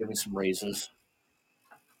kind of give me some raises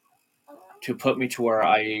to put me to where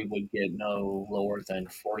I would get no lower than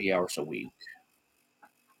 40 hours a week.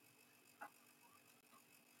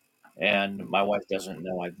 And my wife doesn't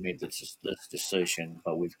know I've made this decision,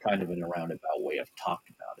 but we've kind of in a roundabout way have talked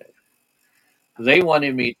about it. They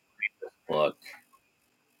wanted me to read this book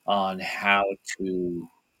on how to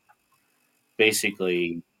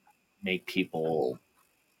basically make people,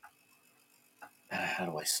 how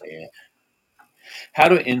do I say it? How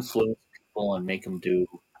to influence people and make them do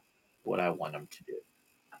what I want them to do.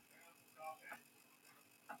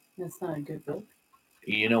 That's not a good book.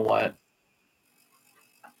 You know what?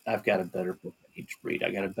 I've got a better book I need to read. I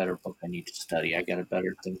got a better book I need to study. I got a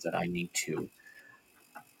better things that I need to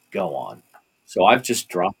go on. So I've just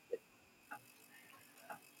dropped it.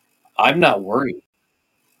 I'm not worried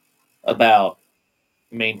about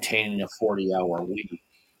maintaining a 40-hour week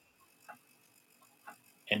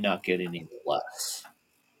and not getting any less.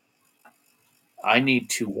 I need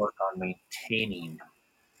to work on maintaining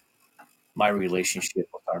my relationship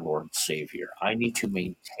with our Lord and Savior. I need to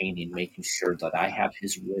maintain and making sure that I have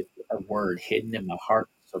His word hidden in my heart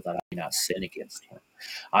so that I may not sin against Him.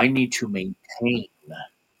 I need to maintain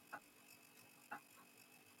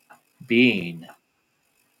being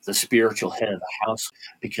the spiritual head of the house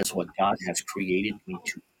because what God has created me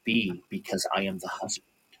to be because I am the husband.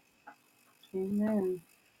 Amen.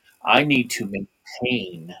 I need to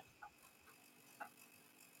maintain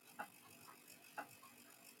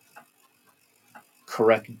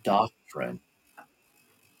correct doctrine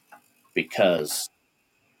because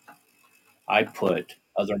I put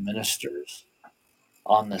other ministers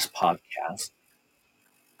on this podcast.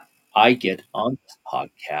 I get on this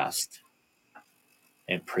podcast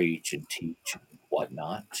and preach and teach and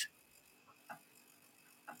whatnot.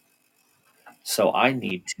 So I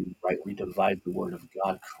need to rightly divide the word of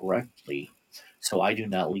God correctly so I do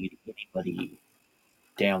not lead anybody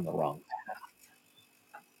down the wrong path.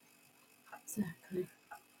 Exactly.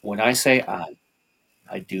 When I say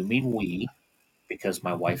I do mean we because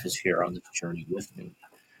my wife is here on this journey with me.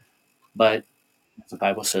 But the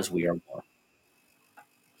Bible says we are one.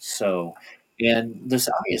 So, and this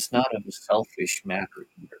I is not a selfish matter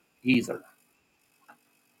either.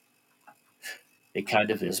 It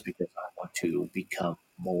kind of is because I want to become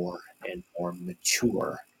more and more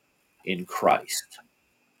mature in Christ.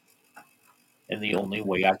 And the only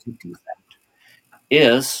way I can do that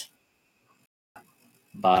is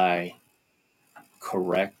by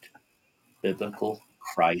correct biblical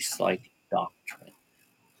Christ like doctrine.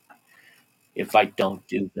 If I don't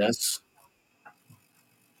do this,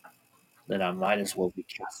 then I might as well be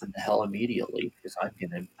cast into hell immediately because I'm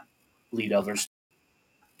going to lead others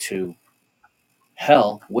to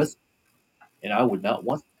hell with, and I would not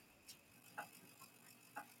want.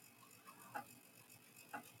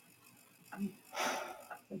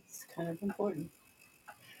 That's kind of important.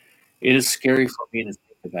 It is scary for me to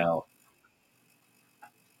think about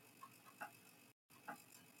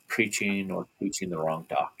preaching or teaching the wrong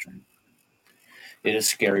doctrine. It is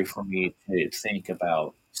scary for me to think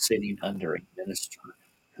about sitting under a minister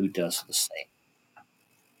who does the same.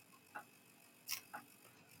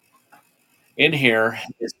 In here,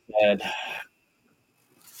 it said,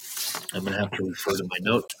 I'm going to have to refer to my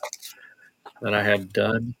note that I had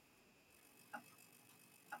done.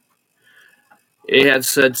 It had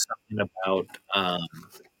said something about,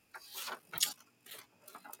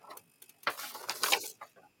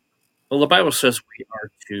 well, the Bible says we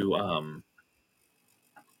are to,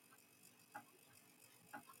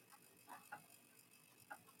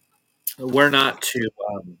 we're not to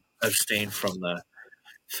abstain from the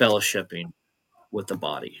fellowshipping with the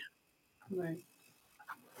body. Right.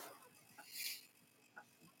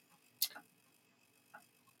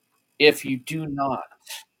 If you do not,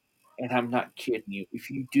 and I'm not kidding you, if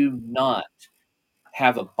you do not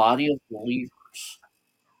have a body of believers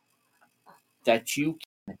that you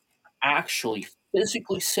actually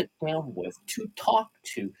physically sit down with, to talk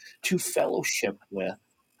to fellowship with,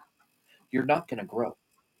 you're not going to grow.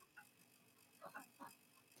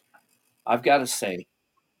 I've got to say,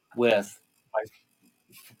 with my,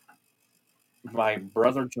 my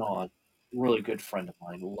brother John, really good friend of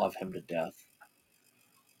mine, love him to death,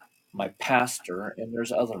 my pastor, and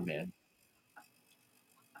there's other men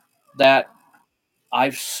that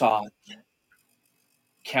I've sought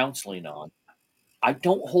counseling on. I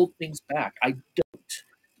don't hold things back. I don't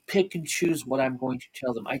pick and choose what I'm going to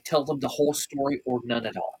tell them. I tell them the whole story or none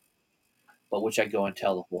at all, but which I go and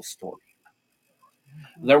tell the whole story.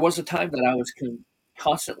 There was a time that I was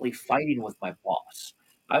constantly fighting with my boss.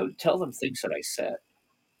 I would tell them things that I said,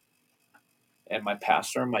 and my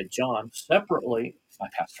pastor and my John separately. My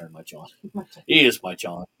pastor and my John, he is my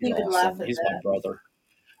John. He's You can laugh awesome. at He's my that. brother.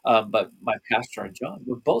 But my pastor and John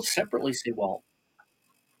would both separately say, "Well,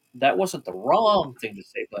 that wasn't the wrong thing to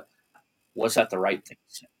say, but was that the right thing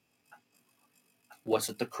to say? Was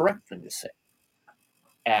it the correct thing to say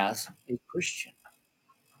as a Christian?"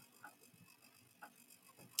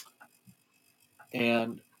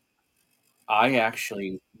 And I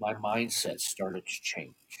actually, my mindset started to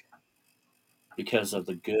change because of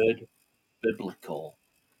the good biblical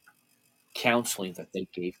counseling that they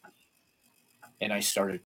gave me. And I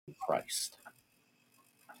started in Christ.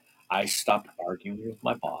 I stopped arguing with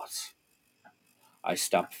my boss. I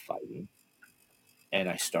stopped fighting. And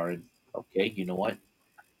I started, okay, you know what?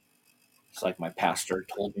 It's like my pastor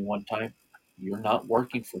told me one time, you're not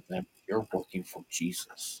working for them, you're working for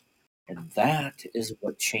Jesus. And that is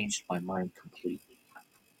what changed my mind completely.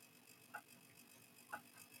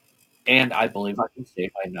 And I believe I can say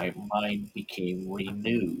my mind became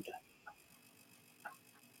renewed.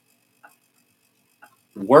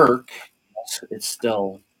 Work, yes, it's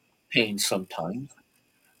still pain sometimes,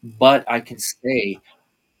 but I can say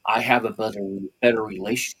I have a better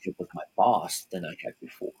relationship with my boss than I had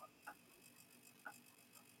before.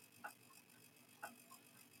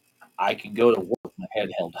 I can go to work with my head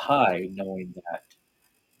held high, knowing that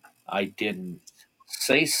I didn't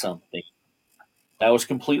say something that was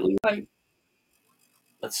completely right,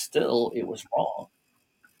 but still it was wrong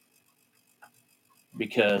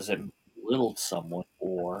because it belittled someone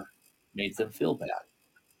or made them feel bad.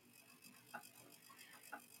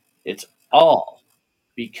 It's all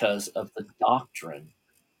because of the doctrine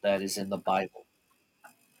that is in the Bible.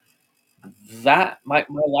 That my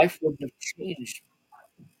life wouldn't have changed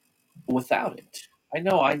without it. I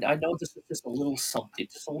know this is just a little something,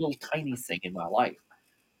 just a little tiny thing in my life,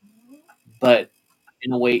 but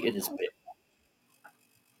in a way it is big.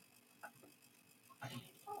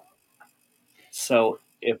 So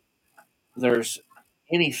if there's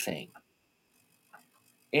anything,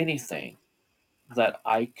 anything that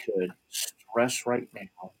I could stress right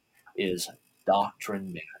now is doctrine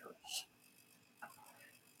matters.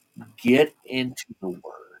 Get into the word.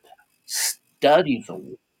 Study the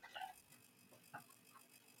word.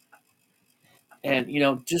 And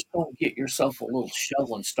just don't get yourself a little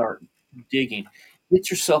shovel and start digging. Get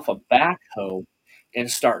yourself a backhoe and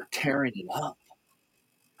start tearing it up.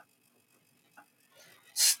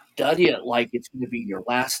 Study it like it's going to be your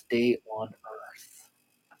last day on earth.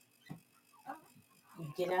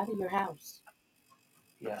 Get out of your house.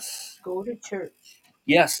 Yes. Go to church.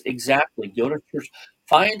 Yes, exactly. Go to church.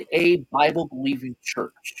 Find a Bible believing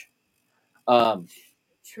church. Um,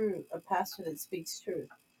 True. A pastor that speaks truth.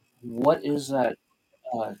 what is that?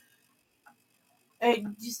 Uh, I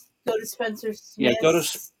just go to Spencer yeah, go to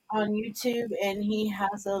Smith's on YouTube, and he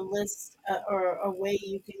has a list or a way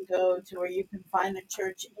you can go to where you can find a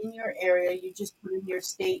church in your area. You just put in your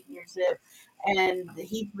state and your zip, and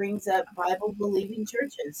he brings up Bible believing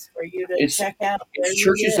churches for you to it's check out where it's you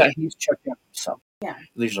churches live. that he's checked out himself. Yeah,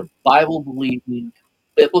 These are Bible believing,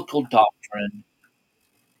 biblical doctrine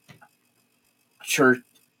church,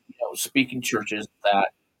 speaking churches that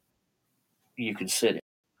you can sit in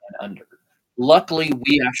and under. Luckily,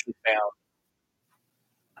 we actually found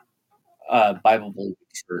a Bible believing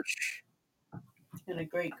church. and a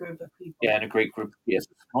great group of people. Yeah, and a great group. Yes,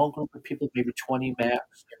 a small group of people, maybe 20 max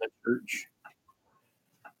in the church.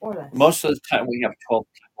 Or less. Most of the time, we have 12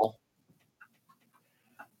 people.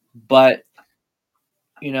 But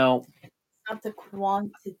you know, Not the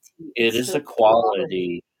quantity; it it's is the the quality.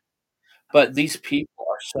 quality. But these people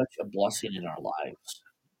are such a blessing in our lives,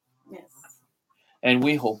 Yes, and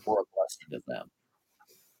we hope we're a blessing to them.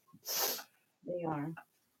 they are.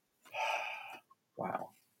 Wow.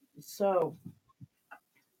 So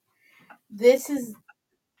this is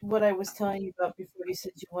what I was telling you about before. You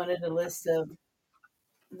said you wanted a list of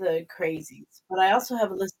the crazies, but I also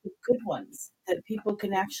have a list of good ones that people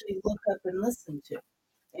can actually look up and listen to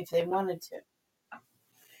if they wanted to.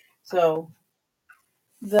 So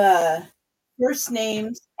the first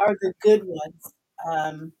names are the good ones.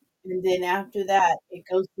 And then after that, it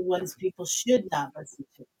goes to ones people should not listen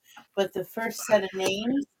to. But the first set of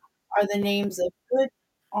names are the names of good,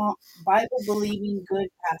 uh, Bible believing good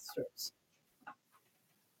pastors.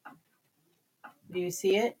 Do you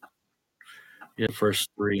see it? Yeah, first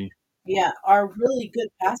three. Yeah, are really good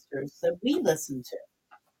pastors that we listen to.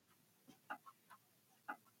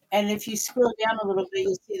 And if you scroll down a little bit,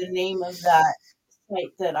 you'll see the name of that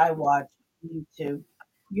site that I watch on YouTube.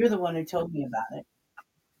 You're the one who told me about it.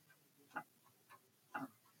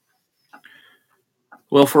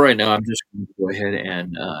 Well, for right now, I'm just going to go ahead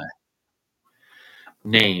and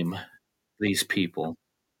name these people.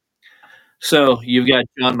 So you've got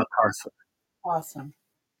John MacArthur, Awesome.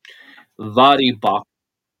 Vadi Bach.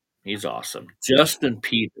 He's awesome. Justin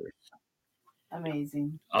Peters.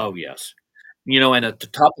 Amazing. Oh yes. And at the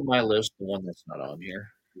top of my list, the one that's not on here,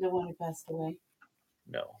 The one who passed away.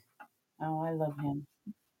 no, Oh, I love him.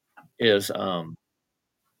 is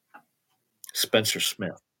Spencer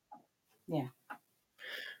Smith. Yeah.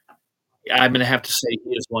 I'm going to have to say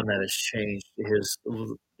he is one that has changed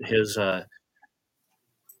his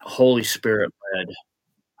Holy Spirit led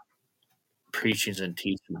preachings and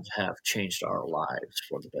teachings have changed our lives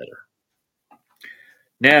for the better.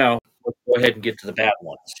 Now let's go ahead and get to the bad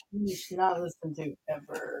ones. You should not listen to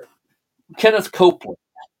ever. Kenneth Copeland,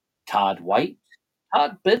 Todd White,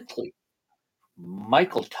 Todd Bentley,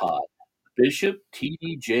 Michael Todd, Bishop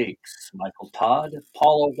T.D. Jakes, Michael Todd,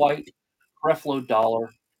 Paula White, Creflo Dollar,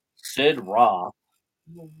 Sid Roth,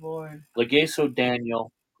 Oh, Lord. Legaso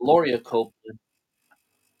Daniel, Gloria Copeland,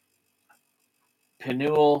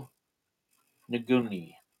 Penuel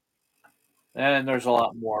Nguni. And there's a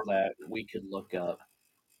lot more that we could look up.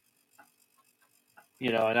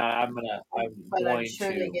 And I'm But I'm going sure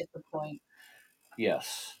they to, get the point.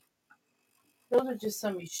 yes. Those are just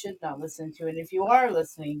some you should not listen to. And if you are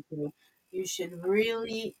listening to, you should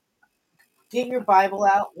really get your Bible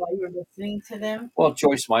out while you're listening to them. Well,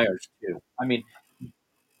 Joyce Myers, too. I mean,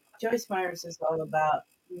 Joyce Myers is all about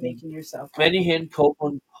making yourself Benny happy. Hinn,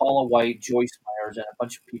 Copeland, Paula White, Joyce Myers, and a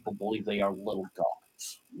bunch of people believe they are little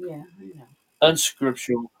gods. Yeah, I know.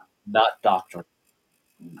 Unscriptural, not doctrine.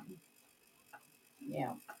 Mhm.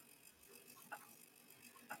 Yeah.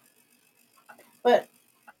 But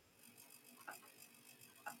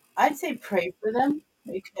I'd say pray for them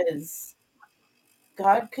because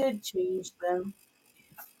God could change them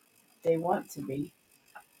if they want to be.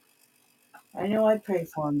 I know I pray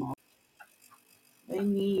for them all. They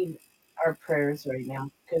need our prayers right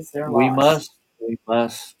now because they're We lost. must, we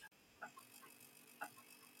must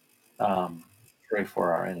um, pray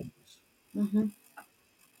for our enemies. Hmm.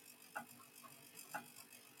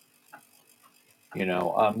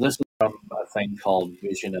 This is from a thing called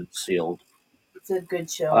Vision Unsealed. It's a good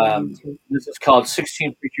show on YouTube. This is called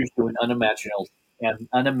 16 Preachers Doing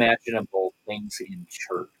Unimaginable Things in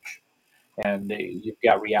Church. And you've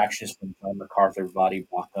got reactions from John MacArthur, Vadi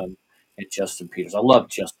Bakum, and Justin Peters. I love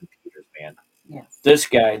Justin Peters, man. Yes. This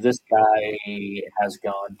guy has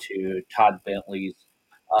gone to Todd Bentley's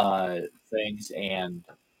things, and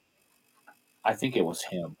I think it was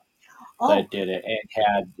him Oh, that did it,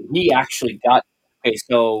 and he actually got okay.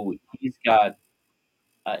 So he's got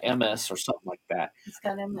MS or something like that. it's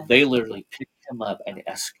got MS. They literally picked him up and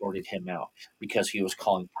escorted him out because he was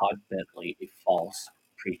calling Todd Bentley a false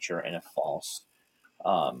preacher and a false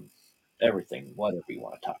um, everything, whatever you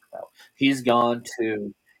want to talk about. He's gone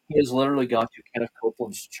to, he has literally gone to Kenneth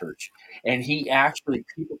Copeland's church, and he actually,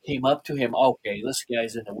 people came up to him, okay, this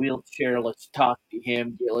guy's in a wheelchair, let's talk to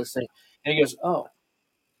him, let's say, and he goes, oh,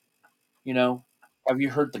 you know, have you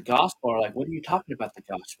heard the gospel? Or like, what are you talking about the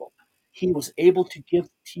gospel? He was able to give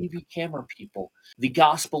the TV camera people the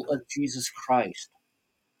gospel of Jesus Christ.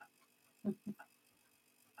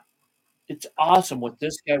 It's awesome what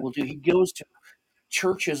this guy will do. He goes to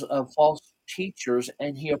churches of false teachers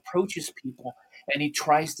and he approaches people and he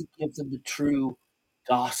tries to give them the true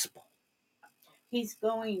gospel. He's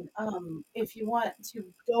going, if you want to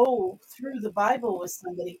go through the Bible with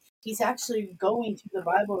somebody, he's actually going through the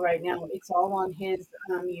Bible right now. It's all on his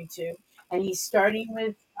YouTube. And he's starting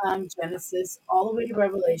with Genesis all the way to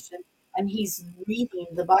Revelation. And he's reading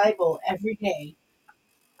the Bible every day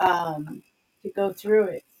to go through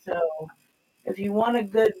it. So if you want a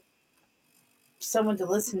good someone to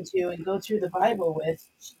listen to and go through the Bible with,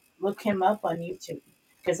 look him up on YouTube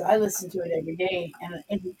because I listen to it every day and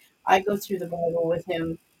I go through the Bible with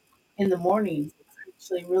him in the mornings. It's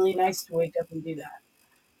actually really nice to wake up and do that.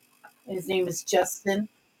 His name is Justin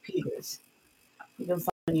Peters. You can find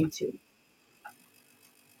him on YouTube.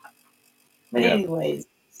 But Yeah. anyways,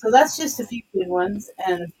 so that's just a few good ones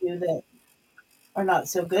and a few that are not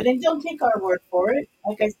so good. And don't take our word for it.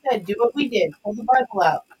 Like I said, do what we did. Pull the Bible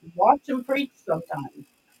out. Watch them preach sometimes.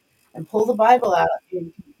 And pull the Bible out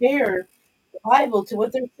and compare the Bible to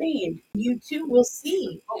what they're saying. You too will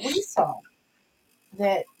see what we saw.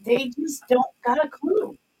 That they just don't got a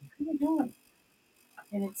clue. They really don't.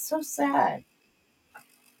 And it's so sad.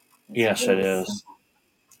 It's Yes, it really sad. is.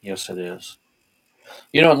 Yes, it is.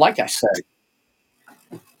 You know, like I said,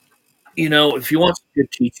 you know, if you want some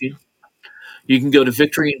good teaching, you can go to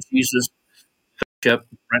Victory in Jesus Fellowship,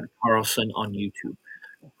 Brent Carlson on YouTube.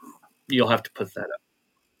 You'll have to put that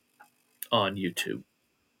up on YouTube.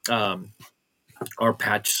 Um, our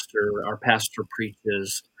pastor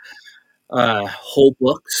preaches whole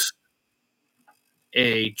books,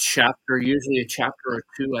 a chapter, usually a chapter or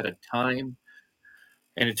two at a time,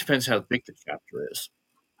 and it depends how big the chapter is.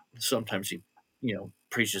 Sometimes he,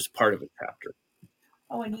 preaches part of a chapter,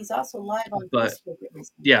 Oh, and he's also live on but Facebook every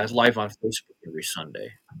yeah, Sunday. it's live on Facebook every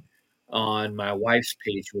Sunday on my wife's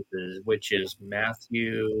page, which is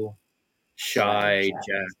Matthew Shy Shy Chat.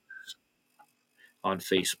 Jack on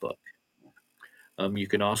Facebook. You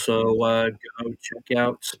can also go check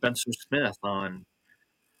out Spencer Smith on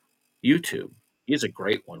YouTube. He's a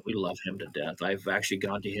great one. We love him to death. I've actually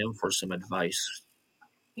gone to him for some advice.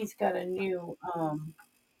 He's got a new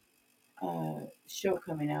show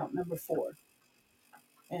coming out, number 4.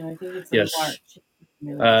 And I think it's in Yes, March.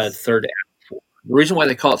 Release. third Adam. The reason why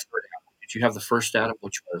they call it third Adam is you have the first Adam,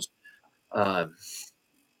 which was um,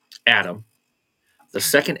 Adam, the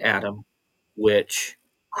second Adam, which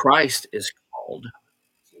Christ is called,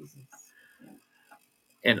 Jesus. Yeah.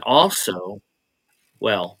 and also,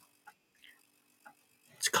 well,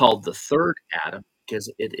 it's called the third Adam because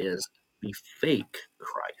it is the fake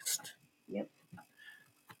Christ. Yep.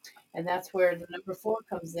 And that's where the number 4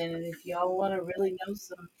 comes in. And if y'all want to really know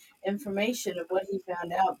some information of what he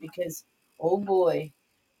found out, because oh boy,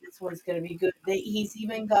 this one's going to be good. He's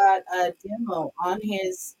even got a demo on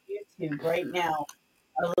his YouTube right now,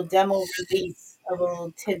 a little demo release of a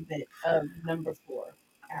little tidbit of number 4,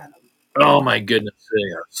 Adam. Oh my goodness,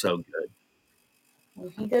 they are so good. Well,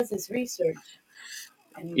 he does his research,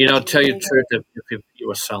 and he You know, does tell you really the truth, well. if he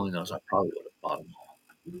was selling those, I probably would have bought them all.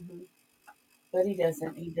 Hmm. But he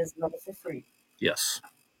doesn't. He does it all for free. Yes,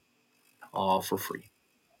 all for free.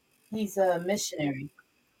 He's a missionary,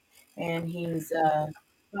 and he's a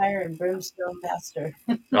fire and brimstone pastor.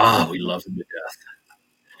 Oh, we love him to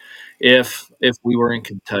death. If we were in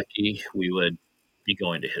Kentucky, we would be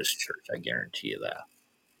going to his church. I guarantee you that.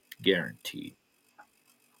 Guaranteed.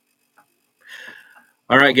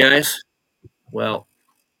 All right, guys. Well,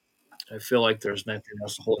 I feel like there's nothing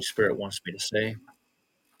else the Holy Spirit wants me to say.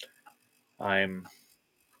 I'm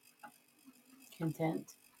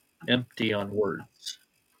Content. empty on words,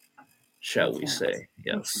 shall we Content. say?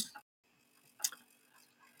 Yes.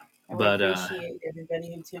 And we But appreciate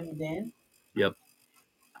everybody who tuned in. yep.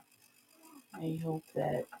 I hope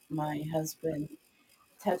that my husband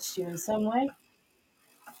touched you in some way.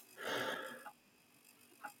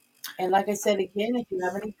 And like I said again, if you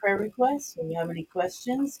have any prayer requests or you have any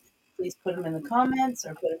questions, please put them in the comments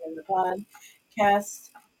or put them in the podcast.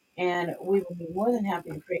 And we will be more than happy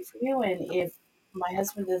to pray for you. And if my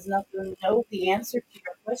husband does not know the answer to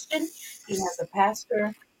your question, he has a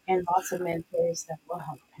pastor and lots of mentors that will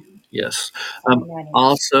help him Yes. find that answer.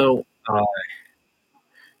 Also,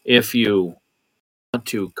 if you want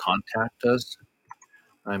to contact us,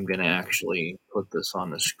 I'm going to actually put this on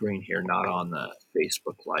the screen here, not on the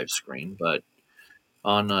Facebook live screen, but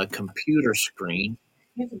on a computer screen.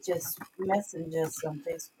 You could just message us on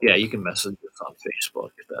Yeah, Facebook. you can message us on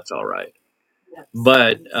Facebook. That's all right. Yep,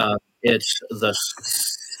 But send us. it's the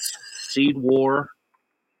Seed War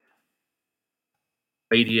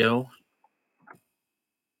Radio.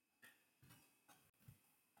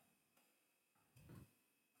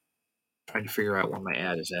 Trying to figure out where my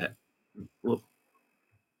ad is at. Whoop,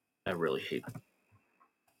 I really hate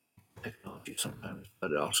technology sometimes,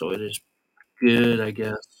 but also it is good, I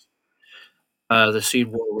guess. The Seed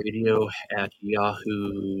War Radio at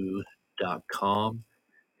yahoo.com.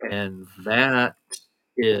 And that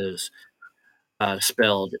is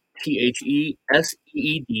spelled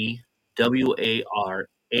THESEEDWARADIO.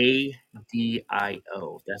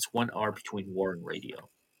 That's one R between war and radio.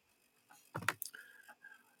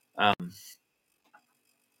 Um,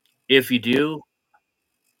 if you do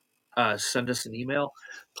send us an email,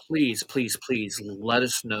 please, please, please let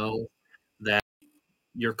us know that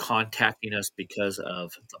you're contacting us because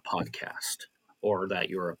of the podcast or that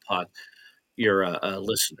you're a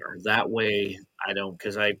listener. That way, I don't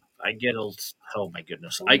because I get a oh my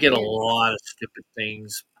goodness, I We get a get it. lot of stupid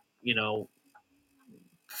things. You know,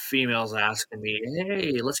 females asking me,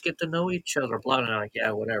 "Hey, let's get to know each other." Blah, and I'm like,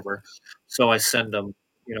 yeah, whatever. So I send them,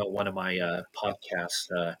 one of my podcasts.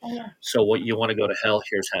 Oh yeah. So what you want to go to hell?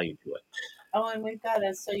 Here's how you do it. Oh, and we've got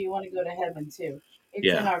us. So you want to go to heaven too? It's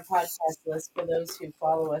in Yeah, our podcast list for those who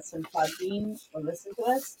follow us in Podbean or listen to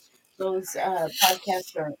us. Those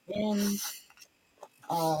podcasts are in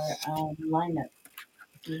our lineup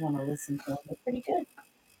if you want to listen to them. They're pretty good.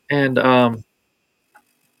 and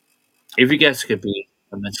if you guys could be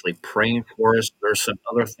immensely praying for us, there's some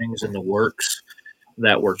other things in the works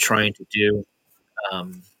that we're trying to do.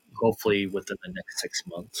 Um, Hopefully within the next 6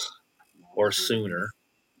 months or Mhm. sooner,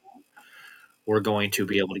 we're going to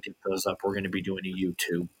be able to get those up. We're going to be doing a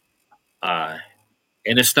YouTube. Uh,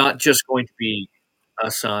 and it's not just going to be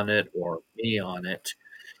us on it or me on it.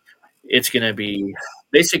 It's going to be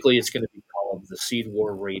basically it's going to be called the Seed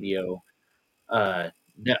War Radio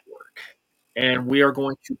Network, and we are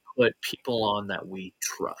going to put people on that we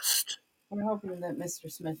trust. We're hoping that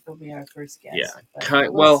Mr. Smith will be our first Yeah. guest, but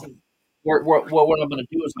we'll Well, see. what I'm going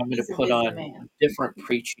to do is I'm going to He's a put busy on man. different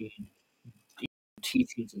preaching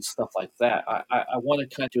teachings and stuff like that. I want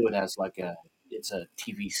to kind of do it as like it's a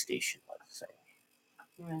TV station, let's say,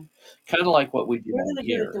 Yeah. kind of like what we do We're on going to do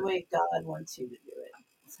it the here. way God wants you to do it.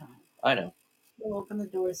 So I know. we'll open the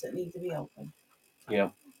doors that need to be opened.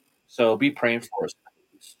 Yeah. So be praying for us,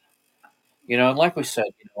 please. And like we said,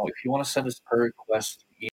 if you want to send us prayer requests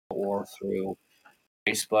through email or through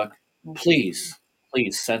Facebook, please,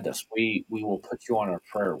 please send us. We will put you on our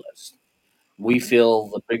prayer list. We Mhm. feel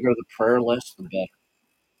the bigger the prayer list, the better,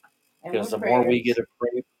 And because we're the more we get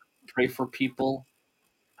prayers. to pray for people,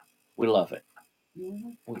 we love it.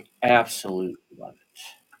 Hmm. We absolutely love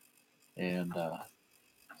it. And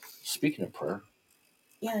speaking of prayer,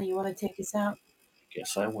 Yeah, you want to take us out? I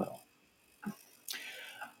guess I will.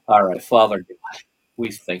 All right, Father God,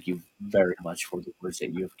 we thank you very much for the words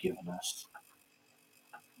that you have given us.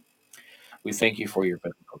 We thank you for your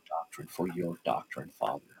biblical doctrine, for your doctrine,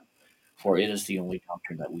 Father, for it is the only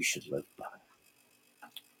doctrine that we should live by.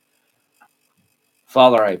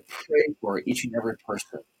 Father, I pray for each and every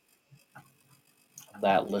person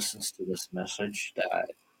that listens to this message,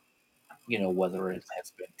 that, whether it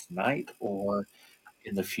has been tonight or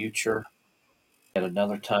in the future at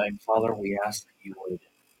another time, Father, we ask that you would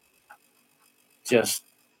just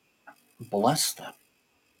bless them.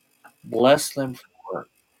 Bless them for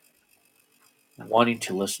wanting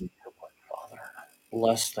to listen to your word, Father.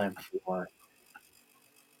 Bless them for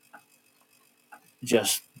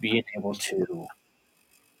just being able to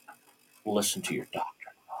listen to your doctrine.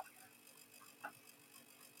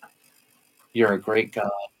 You're a great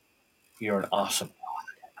God. You're an awesome God.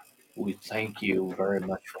 We thank you very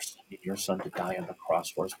much for sending your son to die on the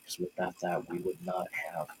cross for us, because without that, we would not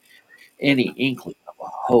have any inkling of a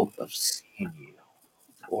hope of seeing you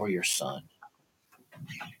or your son.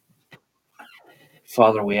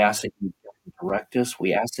 Father, we ask that you direct us.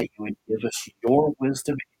 We ask that you would give us your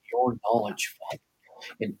wisdom and your knowledge, Father,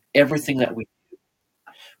 in everything that we do.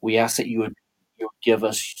 We ask that you would give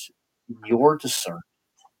us your discernment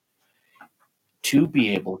to be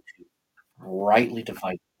able to rightly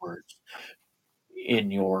divide words in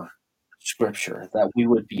your scripture, that we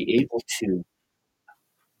would be able to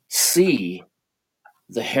see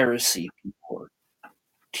the heresy before,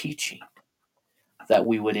 teaching, that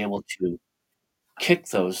we would able to kick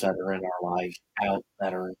those that are in our lives out,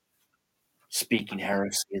 that are speaking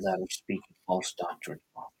heresy, that are speaking false doctrine,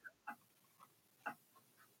 Father.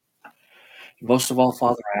 Most of all,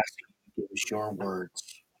 Father, I ask you to give us your words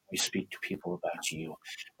when we speak to people about you,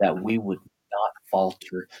 that we would not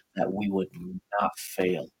falter, that we would not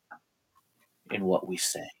fail in what we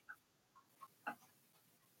say.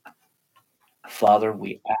 Father,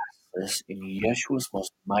 we ask this in Yeshua's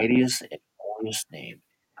most mightiest and holiest name.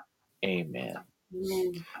 Amen.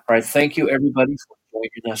 Amen. All right, thank you everybody for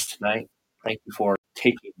joining us tonight. Thank you for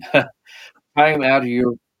taking time out of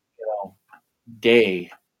your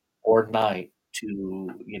day or night to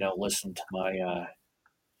listen to my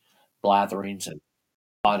blatherings and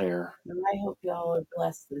hot air. And I hope y'all are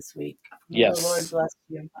blessed this week. May the Lord Yes, bless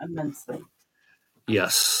you immensely.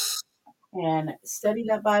 yes. And study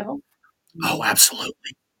that Bible. Oh, absolutely.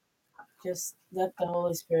 Just let the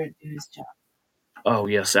Holy Spirit do his job. Oh,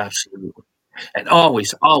 yes, absolutely. And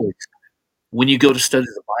always, always, when you go to study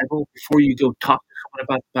the Bible, before you go talk to someone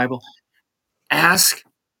about the Bible, ask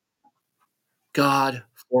God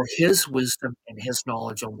for His wisdom and His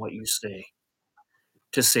knowledge on what you say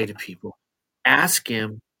to say to people. Ask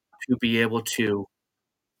Him to be able to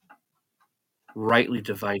rightly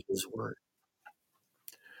divide His word.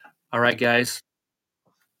 All right, guys,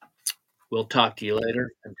 we'll talk to you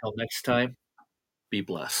later. Until next time, be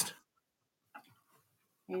blessed.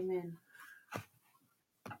 Amen.